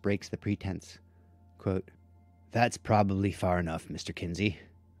 Chalmers breaks the pretense. Quote, "That's probably far enough, Mr. Kinsey.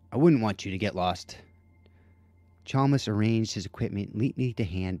 I wouldn't want you to get lost." Chalmers arranged his equipment neatly to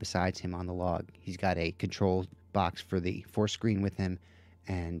hand beside him on the log. He's got a control box for the force screen with him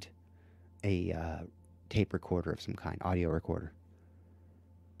and a tape recorder of some kind, audio recorder.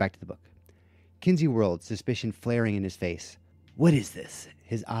 Back to the book. Kinsey whirled, suspicion flaring in his face. "What is this?"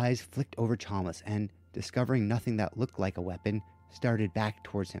 His eyes flicked over Chalmers and, discovering nothing that looked like a weapon, started back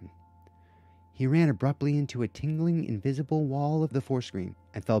towards him. He ran abruptly into a tingling, invisible wall of the forescreen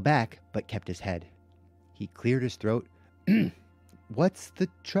and fell back, but kept his head. He cleared his throat. "What's the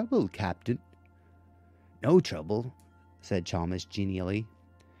trouble, Captain?" "No trouble," said Chalmers genially.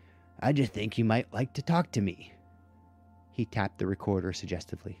 "I just think you might like to talk to me." He tapped the recorder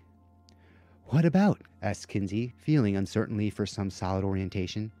suggestively. "What about?" asked Kinsey, feeling uncertainly for some solid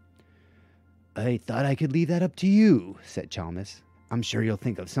orientation. "I thought I could leave that up to you," said Chalmers. "I'm sure you'll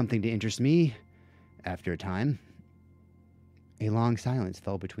think of something to interest me after a time." A long silence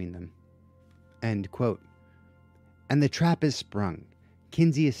fell between them. End quote. And the trap is sprung.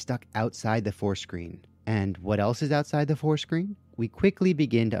 Kinsey is stuck outside the forescreen. And what else is outside the forescreen? We quickly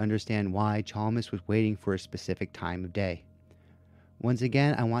begin to understand why Chalmers was waiting for a specific time of day. Once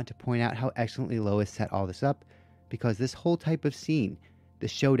again, I want to point out how excellently Lois set all this up, because this whole type of scene, the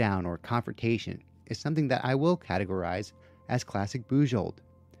showdown or confrontation, is something that I will categorize as classic Bujold.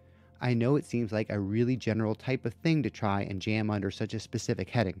 I know it seems like a really general type of thing to try and jam under such a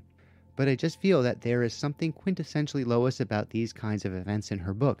specific heading, but I just feel that there is something quintessentially Lois about these kinds of events in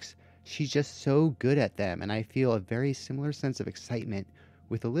her books. She's just so good at them, and I feel a very similar sense of excitement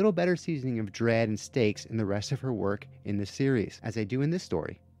with a little better seasoning of dread and stakes in the rest of her work in this series, as I do in this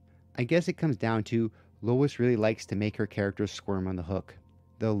story. I guess it comes down to Lois really likes to make her characters squirm on the hook.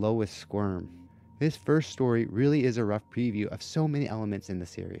 The Lois squirm. This first story really is a rough preview of so many elements in the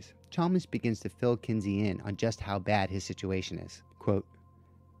series. Chalmers begins to fill Kinsey in on just how bad his situation is. Quote,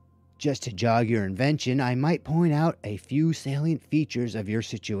 "Just to jog your invention, I might point out a few salient features of your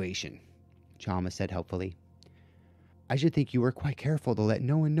situation," Chalmers said helpfully. "I should think you were quite careful to let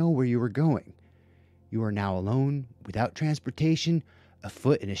no one know where you were going. You are now alone, without transportation,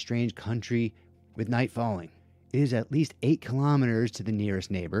 afoot in a strange country, with night falling. It is at least 8 kilometers to the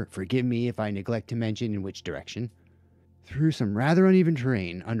nearest neighbor, forgive me if I neglect to mention in which direction, through some rather uneven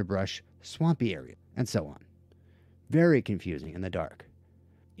terrain, underbrush, swampy area, and so on. Very confusing in the dark.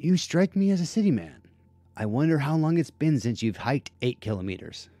 You strike me as a city man. I wonder how long it's been since you've hiked 8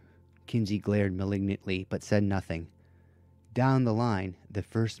 kilometers. Kinsey glared malignantly, but said nothing. Down the line, the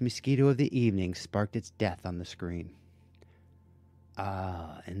first mosquito of the evening sparked its death on the screen.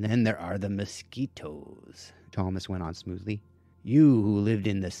 "Ah, and then there are the mosquitoes," Chalmers went on smoothly. "You who lived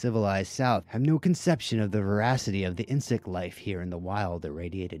in the civilized South have no conception of the veracity of the insect life here in the wild,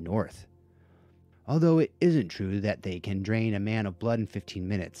 irradiated North. Although it isn't true that they can drain a man of blood in 15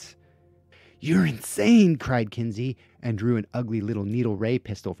 minutes. "You're insane!" cried Kinsey, and drew an ugly little needle ray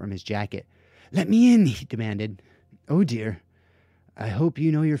pistol from his jacket. "Let me in!" he demanded. "Oh dear. I hope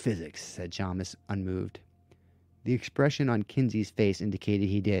you know your physics," said Chalmers, unmoved. The expression on Kinsey's face indicated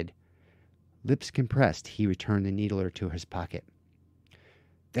he did. Lips compressed, he returned the needler to his pocket.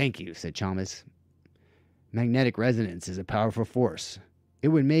 "Thank you," said Chalmers. "Magnetic resonance is a powerful force. It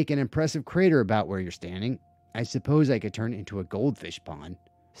would make an impressive crater about where you're standing. I suppose I could turn it into a goldfish pond.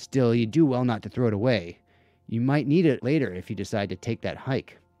 Still, you do well not to throw it away. You might need it later if you decide to take that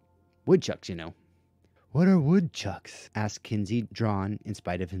hike. Woodchucks, you know." "What are woodchucks?" asked Kinsey, drawn in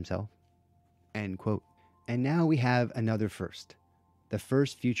spite of himself. End quote. And now we have another first. The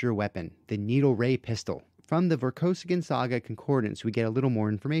first future weapon, the needle ray pistol. From the Vorkosigan Saga Concordance, we get a little more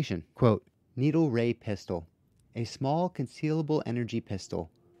information. Quote, "Needle ray pistol. A small concealable energy pistol.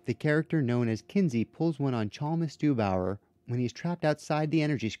 The character known as Kinsey pulls one on Chalmers Dubauer when he's trapped outside the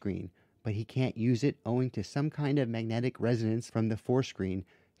energy screen, but he can't use it owing to some kind of magnetic resonance from the force screen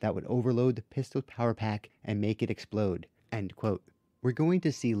that would overload the pistol's power pack and make it explode. End quote. We're going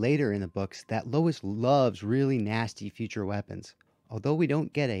to see later in the books that Lois loves really nasty future weapons. Although we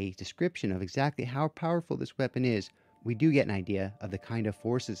don't get a description of exactly how powerful this weapon is, we do get an idea of the kind of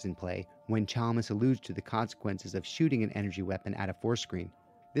forces in play when Chalmers alludes to the consequences of shooting an energy weapon at a force screen.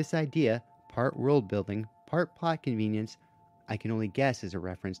 This idea, part world building, part plot convenience, I can only guess is a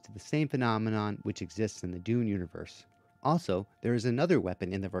reference to the same phenomenon which exists in the Dune universe. Also, there is another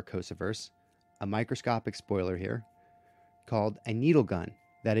weapon in the Vorkosiverse, a microscopic spoiler here, called a needle gun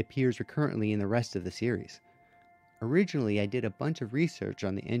that appears recurrently in the rest of the series. Originally, I did a bunch of research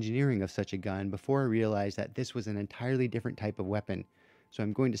on the engineering of such a gun before I realized that this was an entirely different type of weapon, so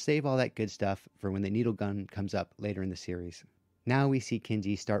I'm going to save all that good stuff for when the needle gun comes up later in the series. Now we see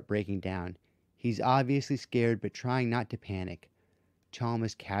Kinsey start breaking down. He's obviously scared but trying not to panic.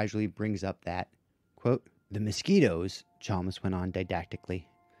 Chalmers casually brings up that, quote, "The mosquitoes," Chalmers went on didactically,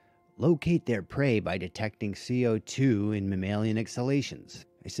 "locate their prey by detecting CO2 in mammalian exhalations.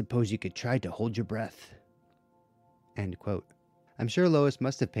 I suppose you could try to hold your breath." End quote. I'm sure Lois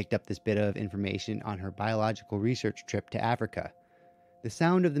must have picked up this bit of information on her biological research trip to Africa. The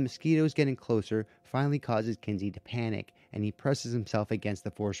sound of the mosquitoes getting closer finally causes Kinsey to panic, and he presses himself against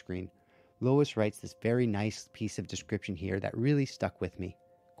the force screen. Lois writes this very nice piece of description here that really stuck with me.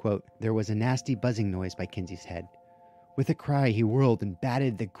 Quote, "There was a nasty buzzing noise by Kinsey's head. With a cry, he whirled and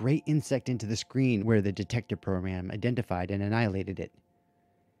batted the great insect into the screen where the detector program identified and annihilated it.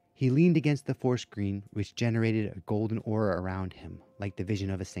 He leaned against the force screen, which generated a golden aura around him, like the vision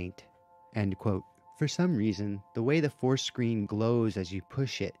of a saint." End quote. For some reason, the way the force screen glows as you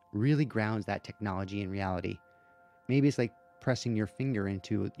push it really grounds that technology in reality. Maybe it's like pressing your finger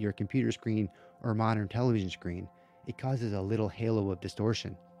into your computer screen or modern television screen. It causes a little halo of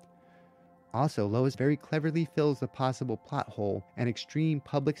distortion. Also, Lois very cleverly fills the possible plot hole and extreme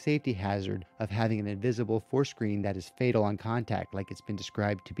public safety hazard of having an invisible force screen that is fatal on contact, like it's been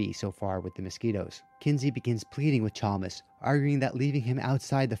described to be so far with the mosquitoes. Kinsey begins pleading with Chalmers, arguing that leaving him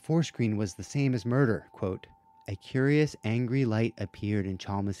outside the force screen was the same as murder. Quote, "A curious, angry light appeared in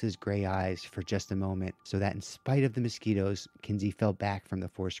Chalmers' gray eyes for just a moment, so that in spite of the mosquitoes, Kinsey fell back from the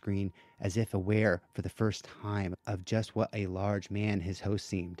force screen, as if aware for the first time of just what a large man his host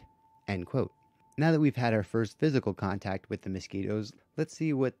seemed." End quote. Now that we've had our first physical contact with the mosquitoes, let's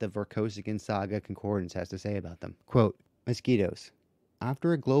see what the Vorkosigan Saga Concordance has to say about them. Quote, "Mosquitoes.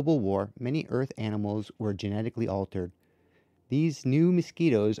 After a global war, many Earth animals were genetically altered. These new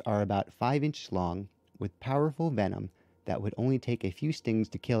mosquitoes are about 5 inches long, with powerful venom that would only take a few stings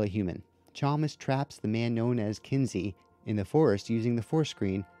to kill a human. Chalmers traps the man known as Kinsey in the forest using the force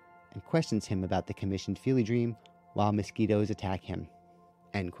screen and questions him about the commissioned Feely Dream while mosquitoes attack him."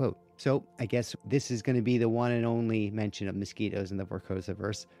 End quote. So I guess this is going to be the one and only mention of mosquitoes in the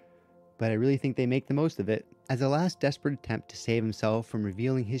Vorkosiverse, but I really think they make the most of it. As a last desperate attempt to save himself from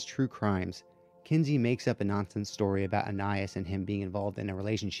revealing his true crimes, Kinsey makes up a nonsense story about Anais and him being involved in a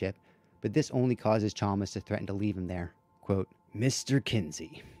relationship, but this only causes Chalmers to threaten to leave him there. Quote, "Mr.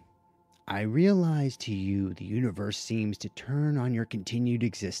 Kinsey, I realize to you the universe seems to turn on your continued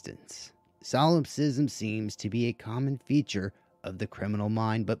existence. Solipsism seems to be a common feature of the criminal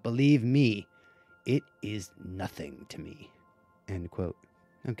mind, but believe me, it is nothing to me." End quote.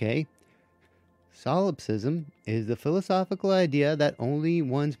 Okay. Solipsism is the philosophical idea that only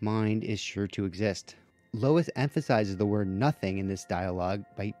one's mind is sure to exist. Lois emphasizes the word nothing in this dialogue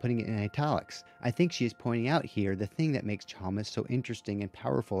by putting it in italics. I think she is pointing out here the thing that makes Chalmers so interesting and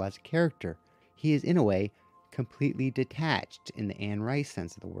powerful as a character. He is, in a way, completely detached in the Anne Rice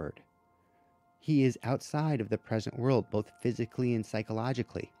sense of the word. He is outside of the present world, both physically and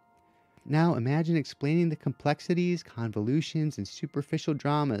psychologically. Now imagine explaining the complexities, convolutions, and superficial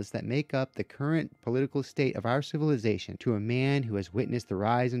dramas that make up the current political state of our civilization to a man who has witnessed the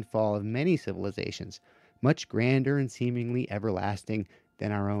rise and fall of many civilizations, much grander and seemingly everlasting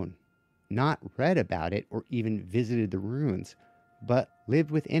than our own. Not read about it or even visited the ruins, but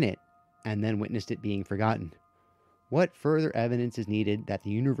lived within it and then witnessed it being forgotten. What further evidence is needed that the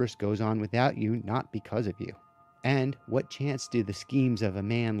universe goes on without you, not because of you? And what chance do the schemes of a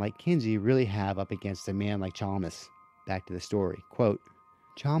man like Kinsey really have up against a man like Chalmers? Back to the story. Quote,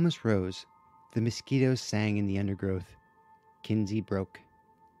 "Chalmers rose. The mosquitoes sang in the undergrowth. Kinsey broke.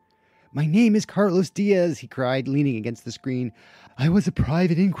 'My name is Carlos Diaz,' he cried, leaning against the screen. 'I was a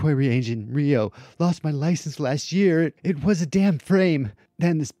private inquiry agent in Rio. Lost my license last year. It was a damn frame.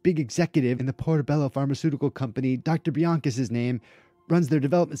 Then this big executive in the Portobello Pharmaceutical Company, Dr. Bianca's his name, runs their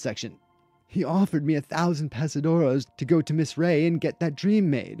development section. He offered me 1,000 pesadoros to go to Miss Ray and get that dream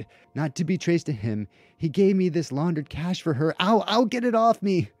made. Not to be traced to him. He gave me this laundered cash for her. Ow, get it off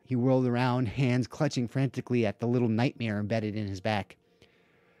me! He whirled around, hands clutching frantically at the little nightmare embedded in his back.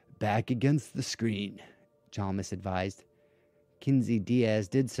 Back against the screen, Chalmers advised. Kinsey Diaz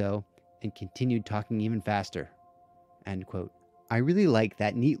did so and continued talking even faster. End quote. I really like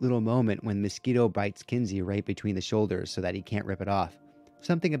that neat little moment when Mosquito bites Kinsey right between the shoulders so that he can't rip it off.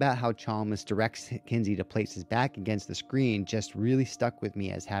 Something about how Chalmers directs Kinsey to place his back against the screen just really stuck with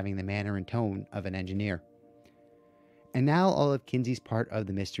me as having the manner and tone of an engineer. And now all of Kinsey's part of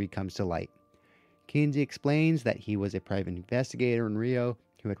the mystery comes to light. Kinsey explains that he was a private investigator in Rio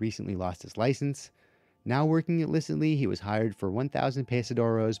who had recently lost his license. Now working illicitly, he was hired for 1,000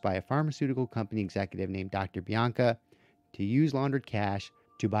 pesadoros by a pharmaceutical company executive named Dr. Bianca to use laundered cash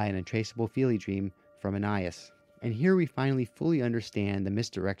to buy an untraceable Feely dream from Anais. And here we finally fully understand the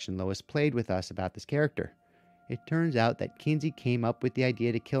misdirection Lois played with us about this character. It turns out that Kinsey came up with the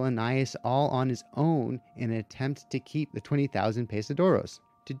idea to kill Anais all on his own in an attempt to keep the 20,000 pesadoros.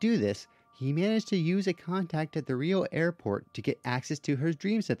 To do this, he managed to use a contact at the Rio airport to get access to her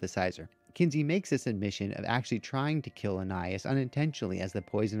dream synthesizer. Kinsey makes this admission of actually trying to kill Anais unintentionally as the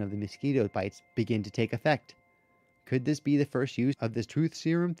poison of the mosquito bites begin to take effect. Could this be the first use of this truth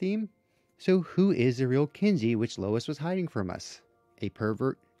serum theme? So who is the real Kinsey which Lois was hiding from us? A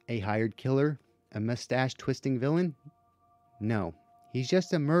pervert? A hired killer? A mustache-twisting villain? No, he's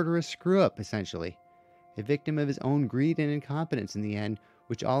just a murderous screw-up, essentially. A victim of his own greed and incompetence in the end,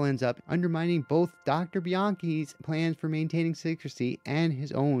 which all ends up undermining both Dr. Bianchi's plans for maintaining secrecy and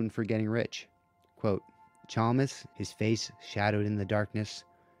his own for getting rich. Quote, Chalmers, his face shadowed in the darkness,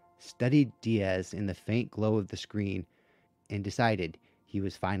 studied Diaz in the faint glow of the screen and decided he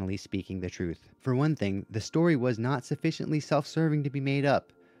was finally speaking the truth. For one thing, the story was not sufficiently self-serving to be made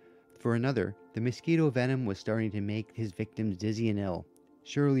up. For another, the mosquito venom was starting to make his victims dizzy and ill,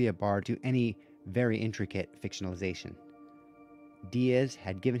 surely a bar to any very intricate fictionalization. Diaz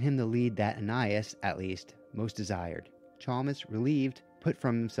had given him the lead that Anais, at least, most desired. Chalmers, relieved, put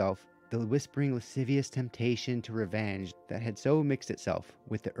from himself the whispering lascivious temptation to revenge that had so mixed itself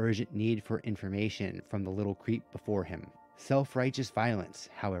with the urgent need for information from the little creep before him. Self-righteous violence,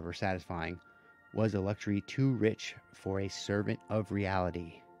 however satisfying, was a luxury too rich for a servant of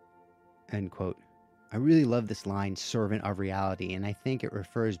reality. End quote. I really love this line, servant of reality, and I think it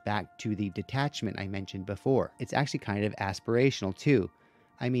refers back to the detachment I mentioned before. It's actually kind of aspirational too.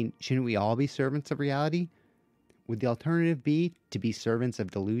 I mean, shouldn't we all be servants of reality? Would the alternative be to be servants of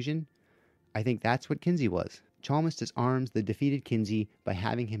delusion? I think that's what Kinsey was. Chalmers disarms the defeated Kinsey by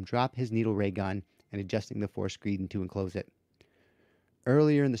having him drop his needle ray gun and adjusting the force screen to enclose it.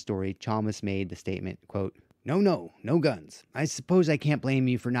 Earlier in the story, Chalmers made the statement, quote, No guns. I suppose I can't blame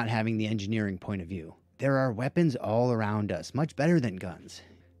you for not having the engineering point of view. There are weapons all around us, much better than guns.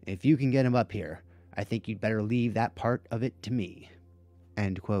 If you can get them up here, I think you'd better leave that part of it to me.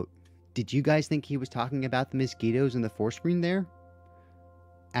 End quote. Did you guys think he was talking about the mosquitoes in the force screen there?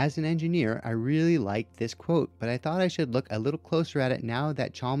 As an engineer, I really liked this quote, but I thought I should look a little closer at it now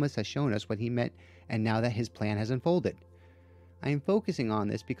that Chalmers has shown us what he meant and now that his plan has unfolded. I am focusing on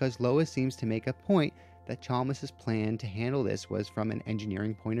this because Lois seems to make a point that Chalmers' plan to handle this was from an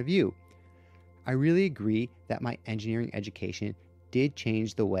engineering point of view. I really agree that my engineering education did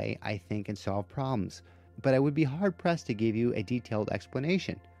change the way I think and solve problems, but I would be hard-pressed to give you a detailed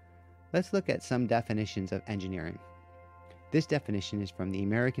explanation. Let's look at some definitions of engineering. This definition is from the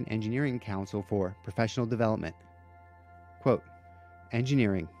American Engineering Council for Professional Development. Quote,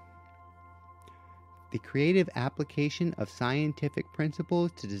 engineering. The creative application of scientific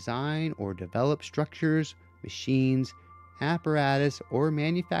principles to design or develop structures, machines, apparatus, or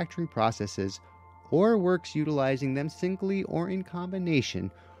manufacturing processes, or works utilizing them singly or in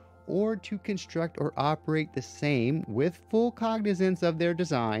combination, or to construct or operate the same with full cognizance of their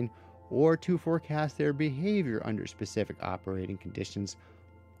design, or to forecast their behavior under specific operating conditions,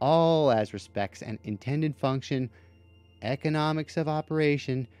 all as respects an intended function, economics of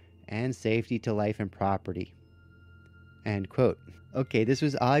operation, and safety to life and property. End quote. Okay, this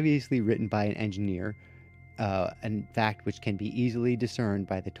was obviously written by an engineer, in fact which can be easily discerned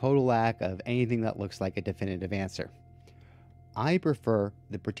by the total lack of anything that looks like a definitive answer. I prefer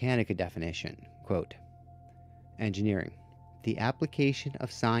the Britannica definition. Quote, engineering. The application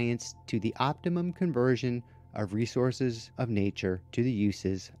of science to the optimum conversion of resources of nature to the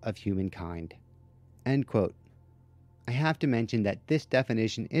uses of humankind. End quote. I have to mention that this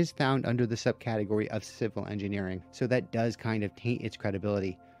definition is found under the subcategory of civil engineering, so that does kind of taint its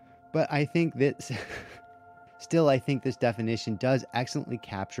credibility. But I think this... Still, I think this definition does excellently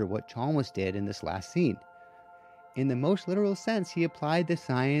capture what Chalmers did in this last scene. In the most literal sense, he applied the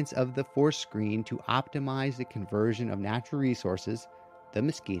science of the force screen to optimize the conversion of natural resources, the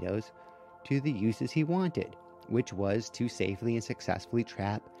mosquitoes, to the uses he wanted, which was to safely and successfully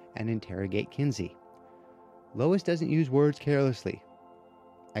trap and interrogate Kinsey. Lois doesn't use words carelessly,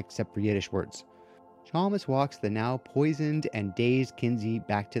 except for Yiddish words. Chalmers walks the now poisoned and dazed Kinsey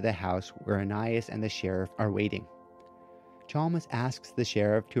back to the house where Anais and the sheriff are waiting. Chalmers asks the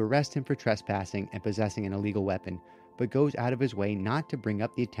sheriff to arrest him for trespassing and possessing an illegal weapon, but goes out of his way not to bring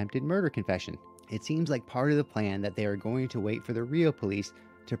up the attempted murder confession. It seems like part of the plan that they are going to wait for the Rio police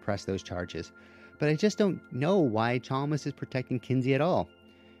to press those charges, but I just don't know why Chalmers is protecting Kinsey at all.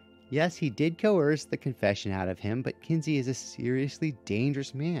 Yes, he did coerce the confession out of him, but Kinsey is a seriously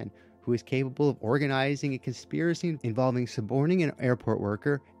dangerous man who is capable of organizing a conspiracy involving suborning an airport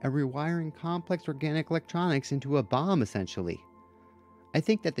worker and rewiring complex organic electronics into a bomb, essentially. I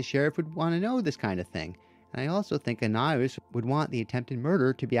think that the sheriff would want to know this kind of thing, and I also think Anais would want the attempted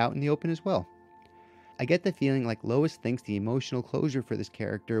murder to be out in the open as well. I get the feeling like Lois thinks the emotional closure for this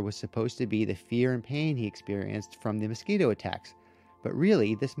character was supposed to be the fear and pain he experienced from the mosquito attacks. But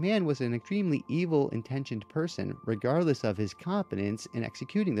really, this man was an extremely evil-intentioned person, regardless of his competence in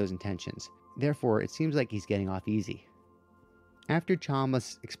executing those intentions. Therefore, it seems like he's getting off easy. After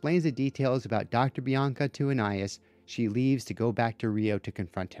Chalmers explains the details about Dr. Bianca to Anais, she leaves to go back to Rio to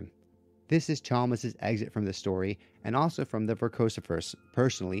confront him. This is Chalmers' exit from the story, and also from the Verkosiverse,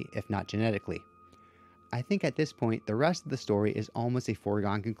 personally, if not genetically. I think at this point, the rest of the story is almost a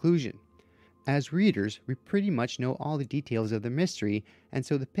foregone conclusion. As readers, we pretty much know all the details of the mystery, and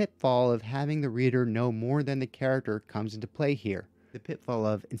so the pitfall of having the reader know more than the character comes into play here. The pitfall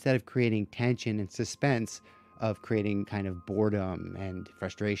of, instead of creating tension and suspense, of creating kind of boredom and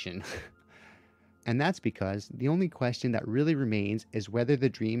frustration. And that's because the only question that really remains is whether the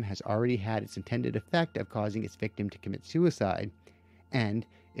dream has already had its intended effect of causing its victim to commit suicide, and,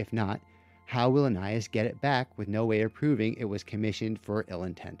 if not, how will Anais get it back with no way of proving it was commissioned for ill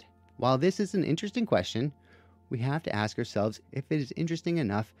intent? While this is an interesting question, we have to ask ourselves if it is interesting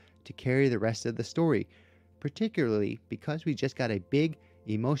enough to carry the rest of the story, particularly because we just got a big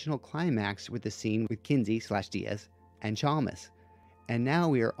emotional climax with the scene with Kinsey/Diaz and Chalmers. And now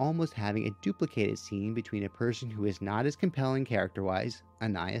we are almost having a duplicated scene between a person who is not as compelling character-wise,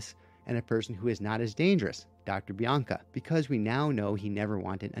 Anais, and a person who is not as dangerous, Dr. Bianca, because we now know he never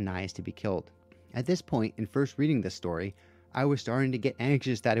wanted Anais to be killed. At this point, in first reading this story, I was starting to get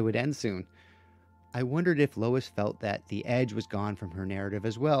anxious that it would end soon. I wondered if Lois felt that the edge was gone from her narrative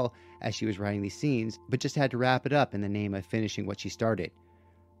as well as she was writing these scenes, but just had to wrap it up in the name of finishing what she started.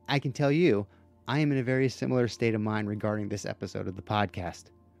 I can tell you, I am in a very similar state of mind regarding this episode of the podcast.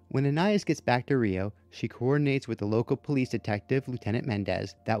 When Anais gets back to Rio, she coordinates with the local police detective, Lieutenant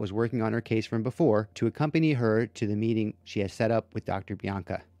Mendez, that was working on her case from before, to accompany her to the meeting she has set up with Dr.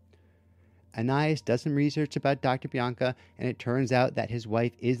 Bianca. Anais does some research about Dr. Bianca, and it turns out that his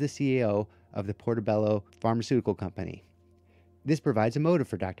wife is the CEO of the Portobello Pharmaceutical Company. This provides a motive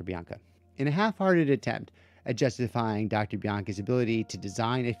for Dr. Bianca. In a half-hearted attempt at justifying Dr. Bianca's ability to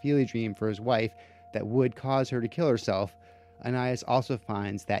design a feely dream for his wife that would cause her to kill herself, Anais also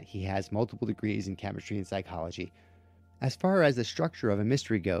finds that he has multiple degrees in chemistry and psychology. As far as the structure of a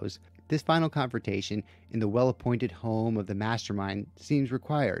mystery goes, this final confrontation in the well-appointed home of the mastermind seems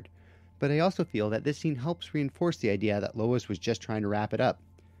required. But I also feel that this scene helps reinforce the idea that Lois was just trying to wrap it up.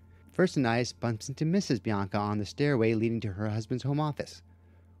 First, Anais bumps into Mrs. Bianca on the stairway leading to her husband's home office.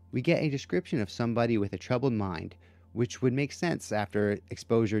 We get a description of somebody with a troubled mind, which would make sense after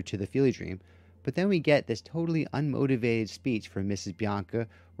exposure to the feely dream, but then we get this totally unmotivated speech from Mrs. Bianca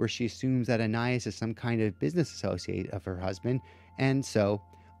where she assumes that Anais is some kind of business associate of her husband, and so,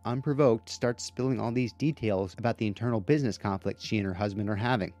 unprovoked, starts spilling all these details about the internal business conflict she and her husband are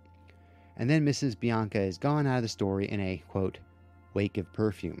having. And then Mrs. Bianca is gone out of the story in a, quote, wake of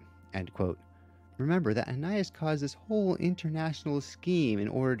perfume, end quote. Remember that Anais caused this whole international scheme in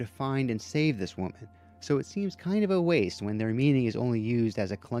order to find and save this woman, so it seems kind of a waste when their meeting is only used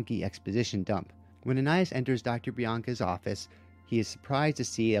as a clunky exposition dump. When Anais enters Dr. Bianca's office, he is surprised to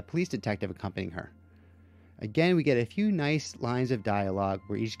see a police detective accompanying her. Again, we get a few nice lines of dialogue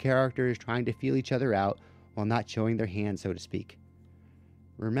where each character is trying to feel each other out while not showing their hand, so to speak.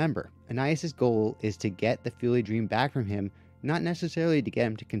 Remember, Anais' goal is to get the feely dream back from him, not necessarily to get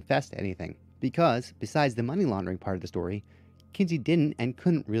him to confess to anything. Because, besides the money laundering part of the story, Kinsey didn't and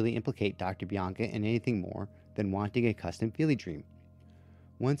couldn't really implicate Dr. Bianca in anything more than wanting a custom feely dream.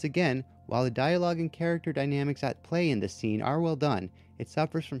 Once again, while the dialogue and character dynamics at play in this scene are well done, it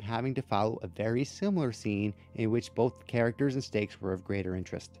suffers from having to follow a very similar scene in which both characters and stakes were of greater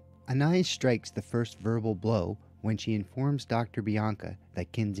interest. Anais strikes the first verbal blow when she informs Dr. Bianca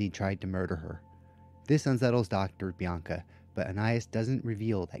that Kinsey tried to murder her. This unsettles Dr. Bianca, but Anais doesn't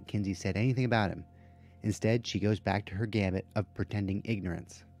reveal that Kinsey said anything about him. Instead, she goes back to her gambit of pretending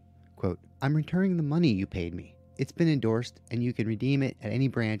ignorance. Quote, "I'm returning the money you paid me. It's been endorsed, and you can redeem it at any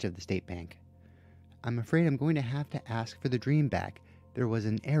branch of the state bank. I'm afraid I'm going to have to ask for the dream back. There was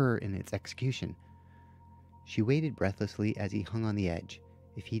an error in its execution." She waited breathlessly as he hung on the edge.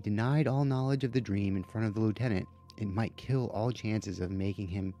 If he denied all knowledge of the dream in front of the lieutenant, it might kill all chances of making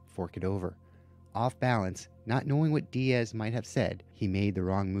him fork it over. Off balance, not knowing what Diaz might have said, he made the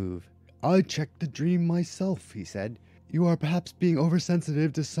wrong move. "I checked the dream myself," he said. "You are perhaps being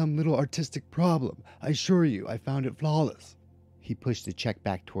oversensitive to some little artistic problem. I assure you, I found it flawless." He pushed the check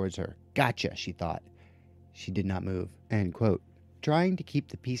back towards her. "Gotcha," she thought. She did not move. End quote. Trying to keep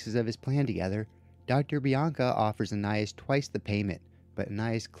the pieces of his plan together, Dr. Bianca offers Anais twice the payment, but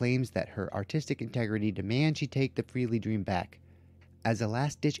Anais claims that her artistic integrity demands she take the Freely Dream back. As a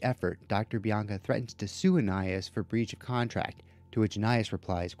last-ditch effort, Dr. Bianca threatens to sue Anais for breach of contract, to which Anais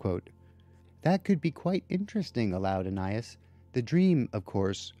replies, quote, "That could be quite interesting," allowed Anais. "The dream, of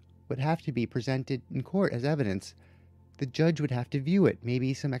course, would have to be presented in court as evidence. The judge would have to view it,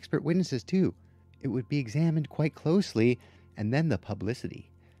 maybe some expert witnesses too. It would be examined quite closely, and then the publicity.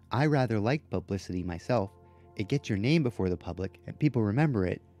 I rather like publicity myself. It gets your name before the public, and people remember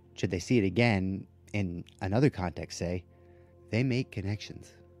it, should they see it again, in another context, say. They make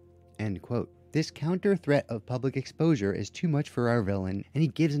connections." End quote. This counter threat of public exposure is too much for our villain, and he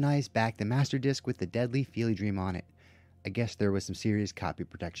gives Anais back the master disc with the deadly Feely Dream on it. I guess there was some serious copy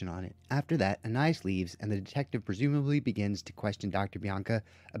protection on it. After that, Anais leaves, and the detective presumably begins to question Dr. Bianca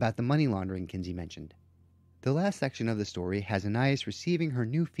about the money laundering Kinsey mentioned. The last section of the story has Anais receiving her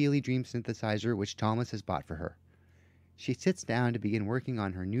new Feely Dream synthesizer, which Thomas has bought for her. She sits down to begin working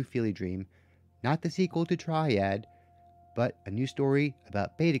on her new Feely Dream, not the sequel to Triad, but a new story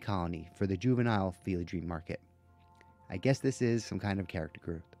about Beta Colony for the juvenile Feely Dream market. I guess this is some kind of character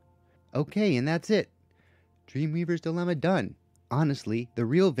growth. Okay, and that's it. Dreamweaver's dilemma done. Honestly, the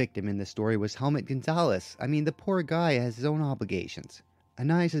real victim in this story was Helmut Gonzalez. I mean, the poor guy has his own obligations.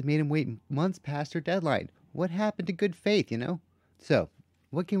 Anais has made him wait months past her deadline. What happened to good faith, you know? So,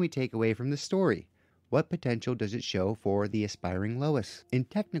 what can we take away from this story? What potential does it show for the aspiring Lois? In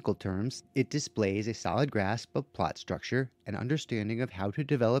technical terms, it displays a solid grasp of plot structure, an understanding of how to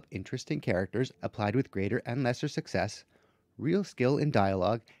develop interesting characters applied with greater and lesser success, real skill in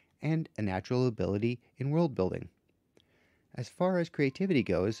dialogue, and a natural ability in world building. As far as creativity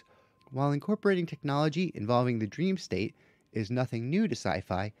goes, while incorporating technology involving the dream state is nothing new to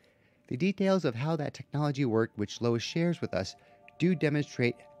sci-fi, the details of how that technology worked, which Lois shares with us, do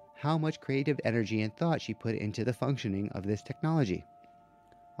demonstrate how much creative energy and thought she put into the functioning of this technology.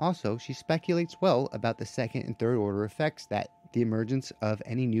 Also, she speculates well about the second and third order effects that the emergence of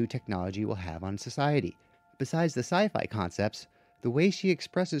any new technology will have on society. Besides the sci-fi concepts, the way she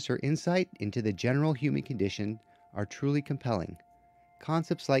expresses her insight into the general human condition are truly compelling.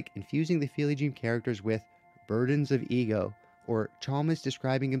 Concepts like infusing the Feely Dream characters with burdens of ego, or Chalmers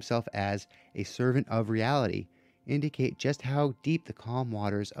describing himself as a servant of reality, indicate just how deep the calm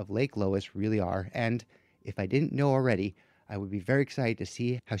waters of Lake Lois really are, and, if I didn't know already, I would be very excited to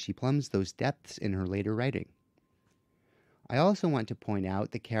see how she plumbs those depths in her later writing. I also want to point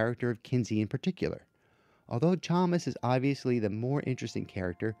out the character of Kinsey in particular. Although Chalmers is obviously the more interesting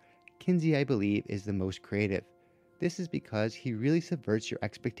character, Kinsey, I believe, is the most creative. This is because he really subverts your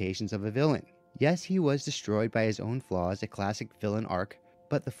expectations of a villain. Yes, he was destroyed by his own flaws, a classic villain arc,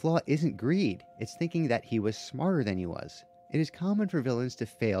 but the flaw isn't greed, it's thinking that he was smarter than he was. It is common for villains to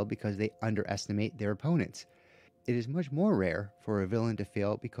fail because they underestimate their opponents. It is much more rare for a villain to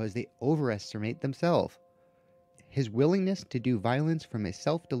fail because they overestimate themselves. His willingness to do violence from a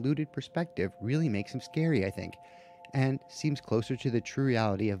self-deluded perspective really makes him scary, I think, and seems closer to the true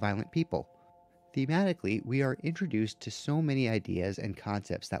reality of violent people. Thematically, we are introduced to so many ideas and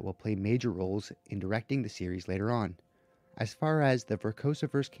concepts that will play major roles in directing the series later on. As far as the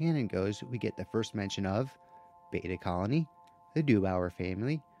Verkosiverse canon goes, we get the first mention of Beta Colony, the Dubauer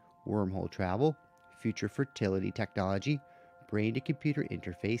family, wormhole travel, future fertility technology, brain-to-computer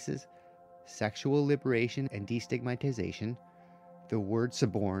interfaces, sexual liberation and destigmatization, the word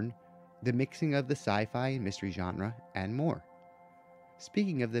suborn, the mixing of the sci-fi and mystery genre, and more.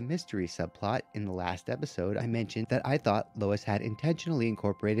 Speaking of the mystery subplot, in the last episode I mentioned that I thought Lois had intentionally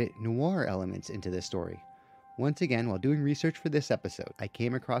incorporated noir elements into this story. Once again, while doing research for this episode, I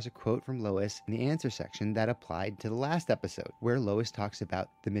came across a quote from Lois in the answer section that applied to the last episode, where Lois talks about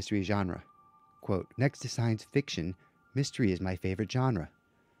the mystery genre. Quote, "Next to science fiction, mystery is my favorite genre.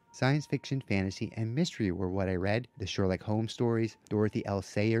 Science fiction, fantasy, and mystery were what I read. The Sherlock Holmes stories, Dorothy L.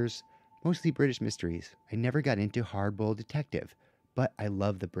 Sayers, mostly British mysteries. I never got into hard-boiled detective, but I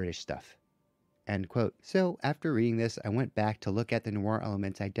love the British stuff." End quote. So after reading this, I went back to look at the noir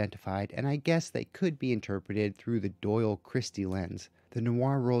elements identified, and I guess they could be interpreted through the Doyle Christie lens. The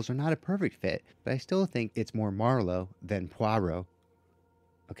noir roles are not a perfect fit, but I still think it's more Marlowe than Poirot.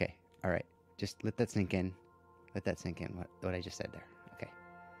 Okay, alright, just let that sink in. Let that sink in, what I just said there. Okay.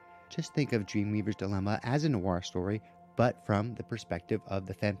 Just think of Dreamweaver's Dilemma as a noir story, but from the perspective of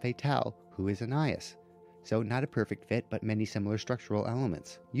the femme fatale, who is Anais. So not a perfect fit, but many similar structural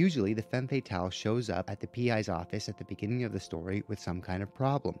elements. Usually the femme fatale shows up at the PI's office at the beginning of the story with some kind of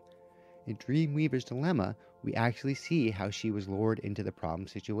problem. In Dreamweaver's Dilemma, we actually see how she was lured into the problem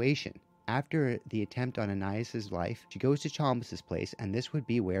situation. After the attempt on Anais' life, she goes to Chalmers' place, and this would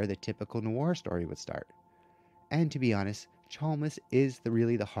be where the typical noir story would start. And to be honest, Chalmers is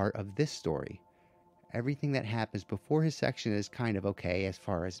really the heart of this story. Everything that happens before his section is kind of okay as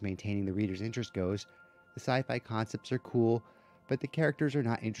far as maintaining the reader's interest goes. The sci-fi concepts are cool, but the characters are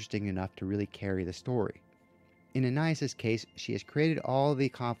not interesting enough to really carry the story. In Anais' case, she has created all the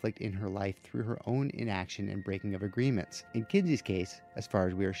conflict in her life through her own inaction and breaking of agreements. In Kinsey's case, as far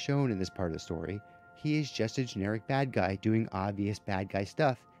as we are shown in this part of the story, he is just a generic bad guy doing obvious bad guy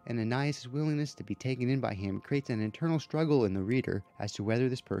stuff, and Anais' willingness to be taken in by him creates an internal struggle in the reader as to whether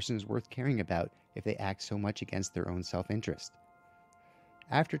this person is worth caring about if they act so much against their own self-interest.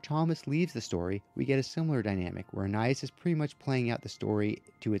 After Chalmers leaves the story, we get a similar dynamic where Anais is pretty much playing out the story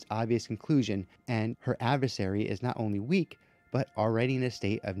to its obvious conclusion, and her adversary is not only weak, but already in a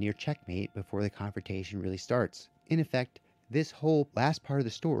state of near checkmate before the confrontation really starts. In effect, this whole last part of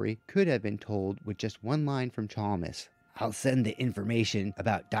the story could have been told with just one line from Chalmers. "I'll send the information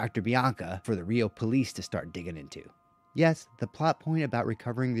about Dr. Bianca for the Rio police to start digging into." Yes, the plot point about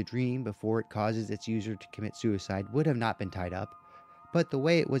recovering the dream before it causes its user to commit suicide would have not been tied up, but the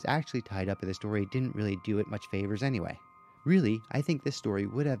way it was actually tied up in the story didn't really do it much favors anyway. Really, I think this story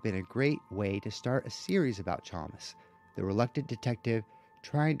would have been a great way to start a series about Chalmers, the reluctant detective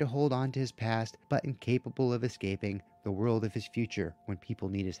trying to hold on to his past but incapable of escaping the world of his future when people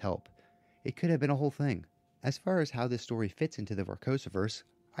need his help. It could have been a whole thing. As far as how this story fits into the Vorkosiverse,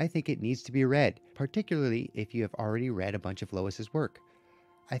 I think it needs to be read, particularly if you have already read a bunch of Lois's work.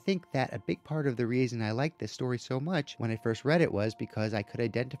 I think that a big part of the reason I liked this story so much when I first read it was because I could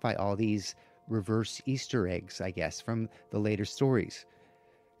identify all these reverse Easter eggs, I guess, from the later stories.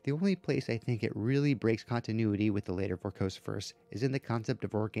 The only place I think it really breaks continuity with the later Vorkosiverse is in the concept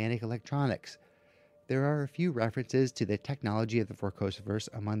of organic electronics. There are a few references to the technology of the Vorkosiverse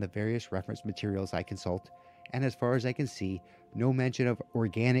among the various reference materials I consult, and as far as I can see, no mention of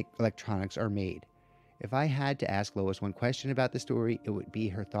organic electronics are made. If I had to ask Lois one question about the story, it would be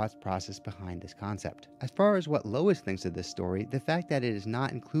her thought process behind this concept. As far as what Lois thinks of this story, the fact that it is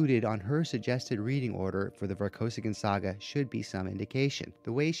not included on her suggested reading order for the Vorkosigan saga should be some indication.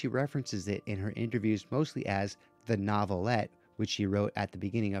 The way she references it in her interviews mostly as the novelette, which she wrote at the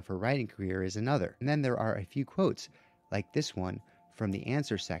beginning of her writing career, is another. And then there are a few quotes, like this one from the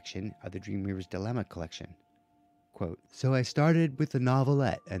answer section of the Dreamweaver's Dilemma collection. Quote, "So I started with the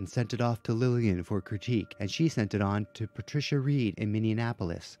novelette and sent it off to Lillian for critique, and she sent it on to Patricia Reed in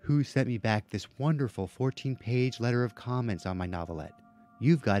Minneapolis, who sent me back this wonderful 14-page letter of comments on my novelette.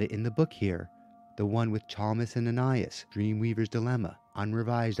 You've got it in the book here, the one with Chalmers and Anais, Dreamweaver's Dilemma,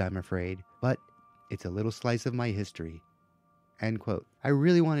 unrevised I'm afraid, but it's a little slice of my history." End quote. I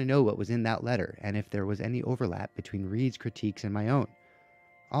really want to know what was in that letter, and if there was any overlap between Reed's critiques and my own.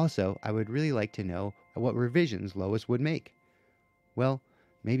 Also, I would really like to know what revisions Lois would make. Well,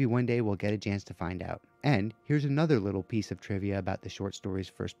 maybe one day we'll get a chance to find out. And here's another little piece of trivia about the short story's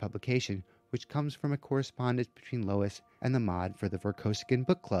first publication, which comes from a correspondence between Lois and the mod for the Vorkosigan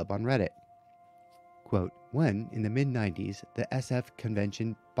Book Club on Reddit. Quote, "When, in the mid-90s, the SF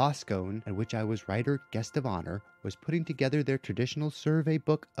convention Boscone, at which I was writer guest of honor, was putting together their traditional survey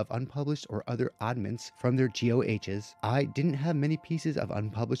book of unpublished or other oddments from their GOHs, I didn't have many pieces of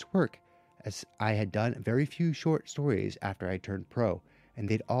unpublished work, as I had done very few short stories after I turned pro, and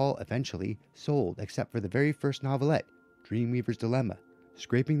they'd all eventually sold except for the very first novelette, Dreamweaver's Dilemma.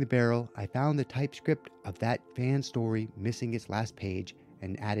 Scraping the barrel, I found the typescript of that fan story missing its last page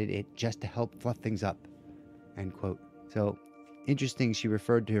and added it just to help fluff things up." End quote. So, interesting she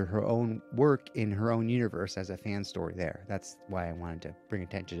referred to her own work in her own universe as a fan story there. That's why I wanted to bring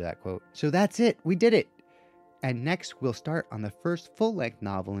attention to that quote. So that's it. We did it. And next, we'll start on the first full-length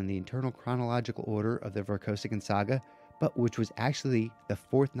novel in the internal chronological order of the Vorkosigan saga, but which was actually the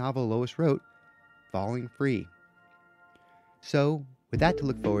fourth novel Lois wrote, Falling Free. So, with that to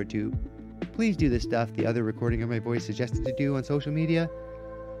look forward to, please do the stuff the other recording of my voice suggested to do on social media,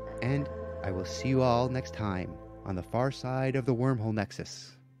 and I will see you all next time on the far side of the wormhole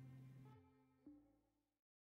nexus.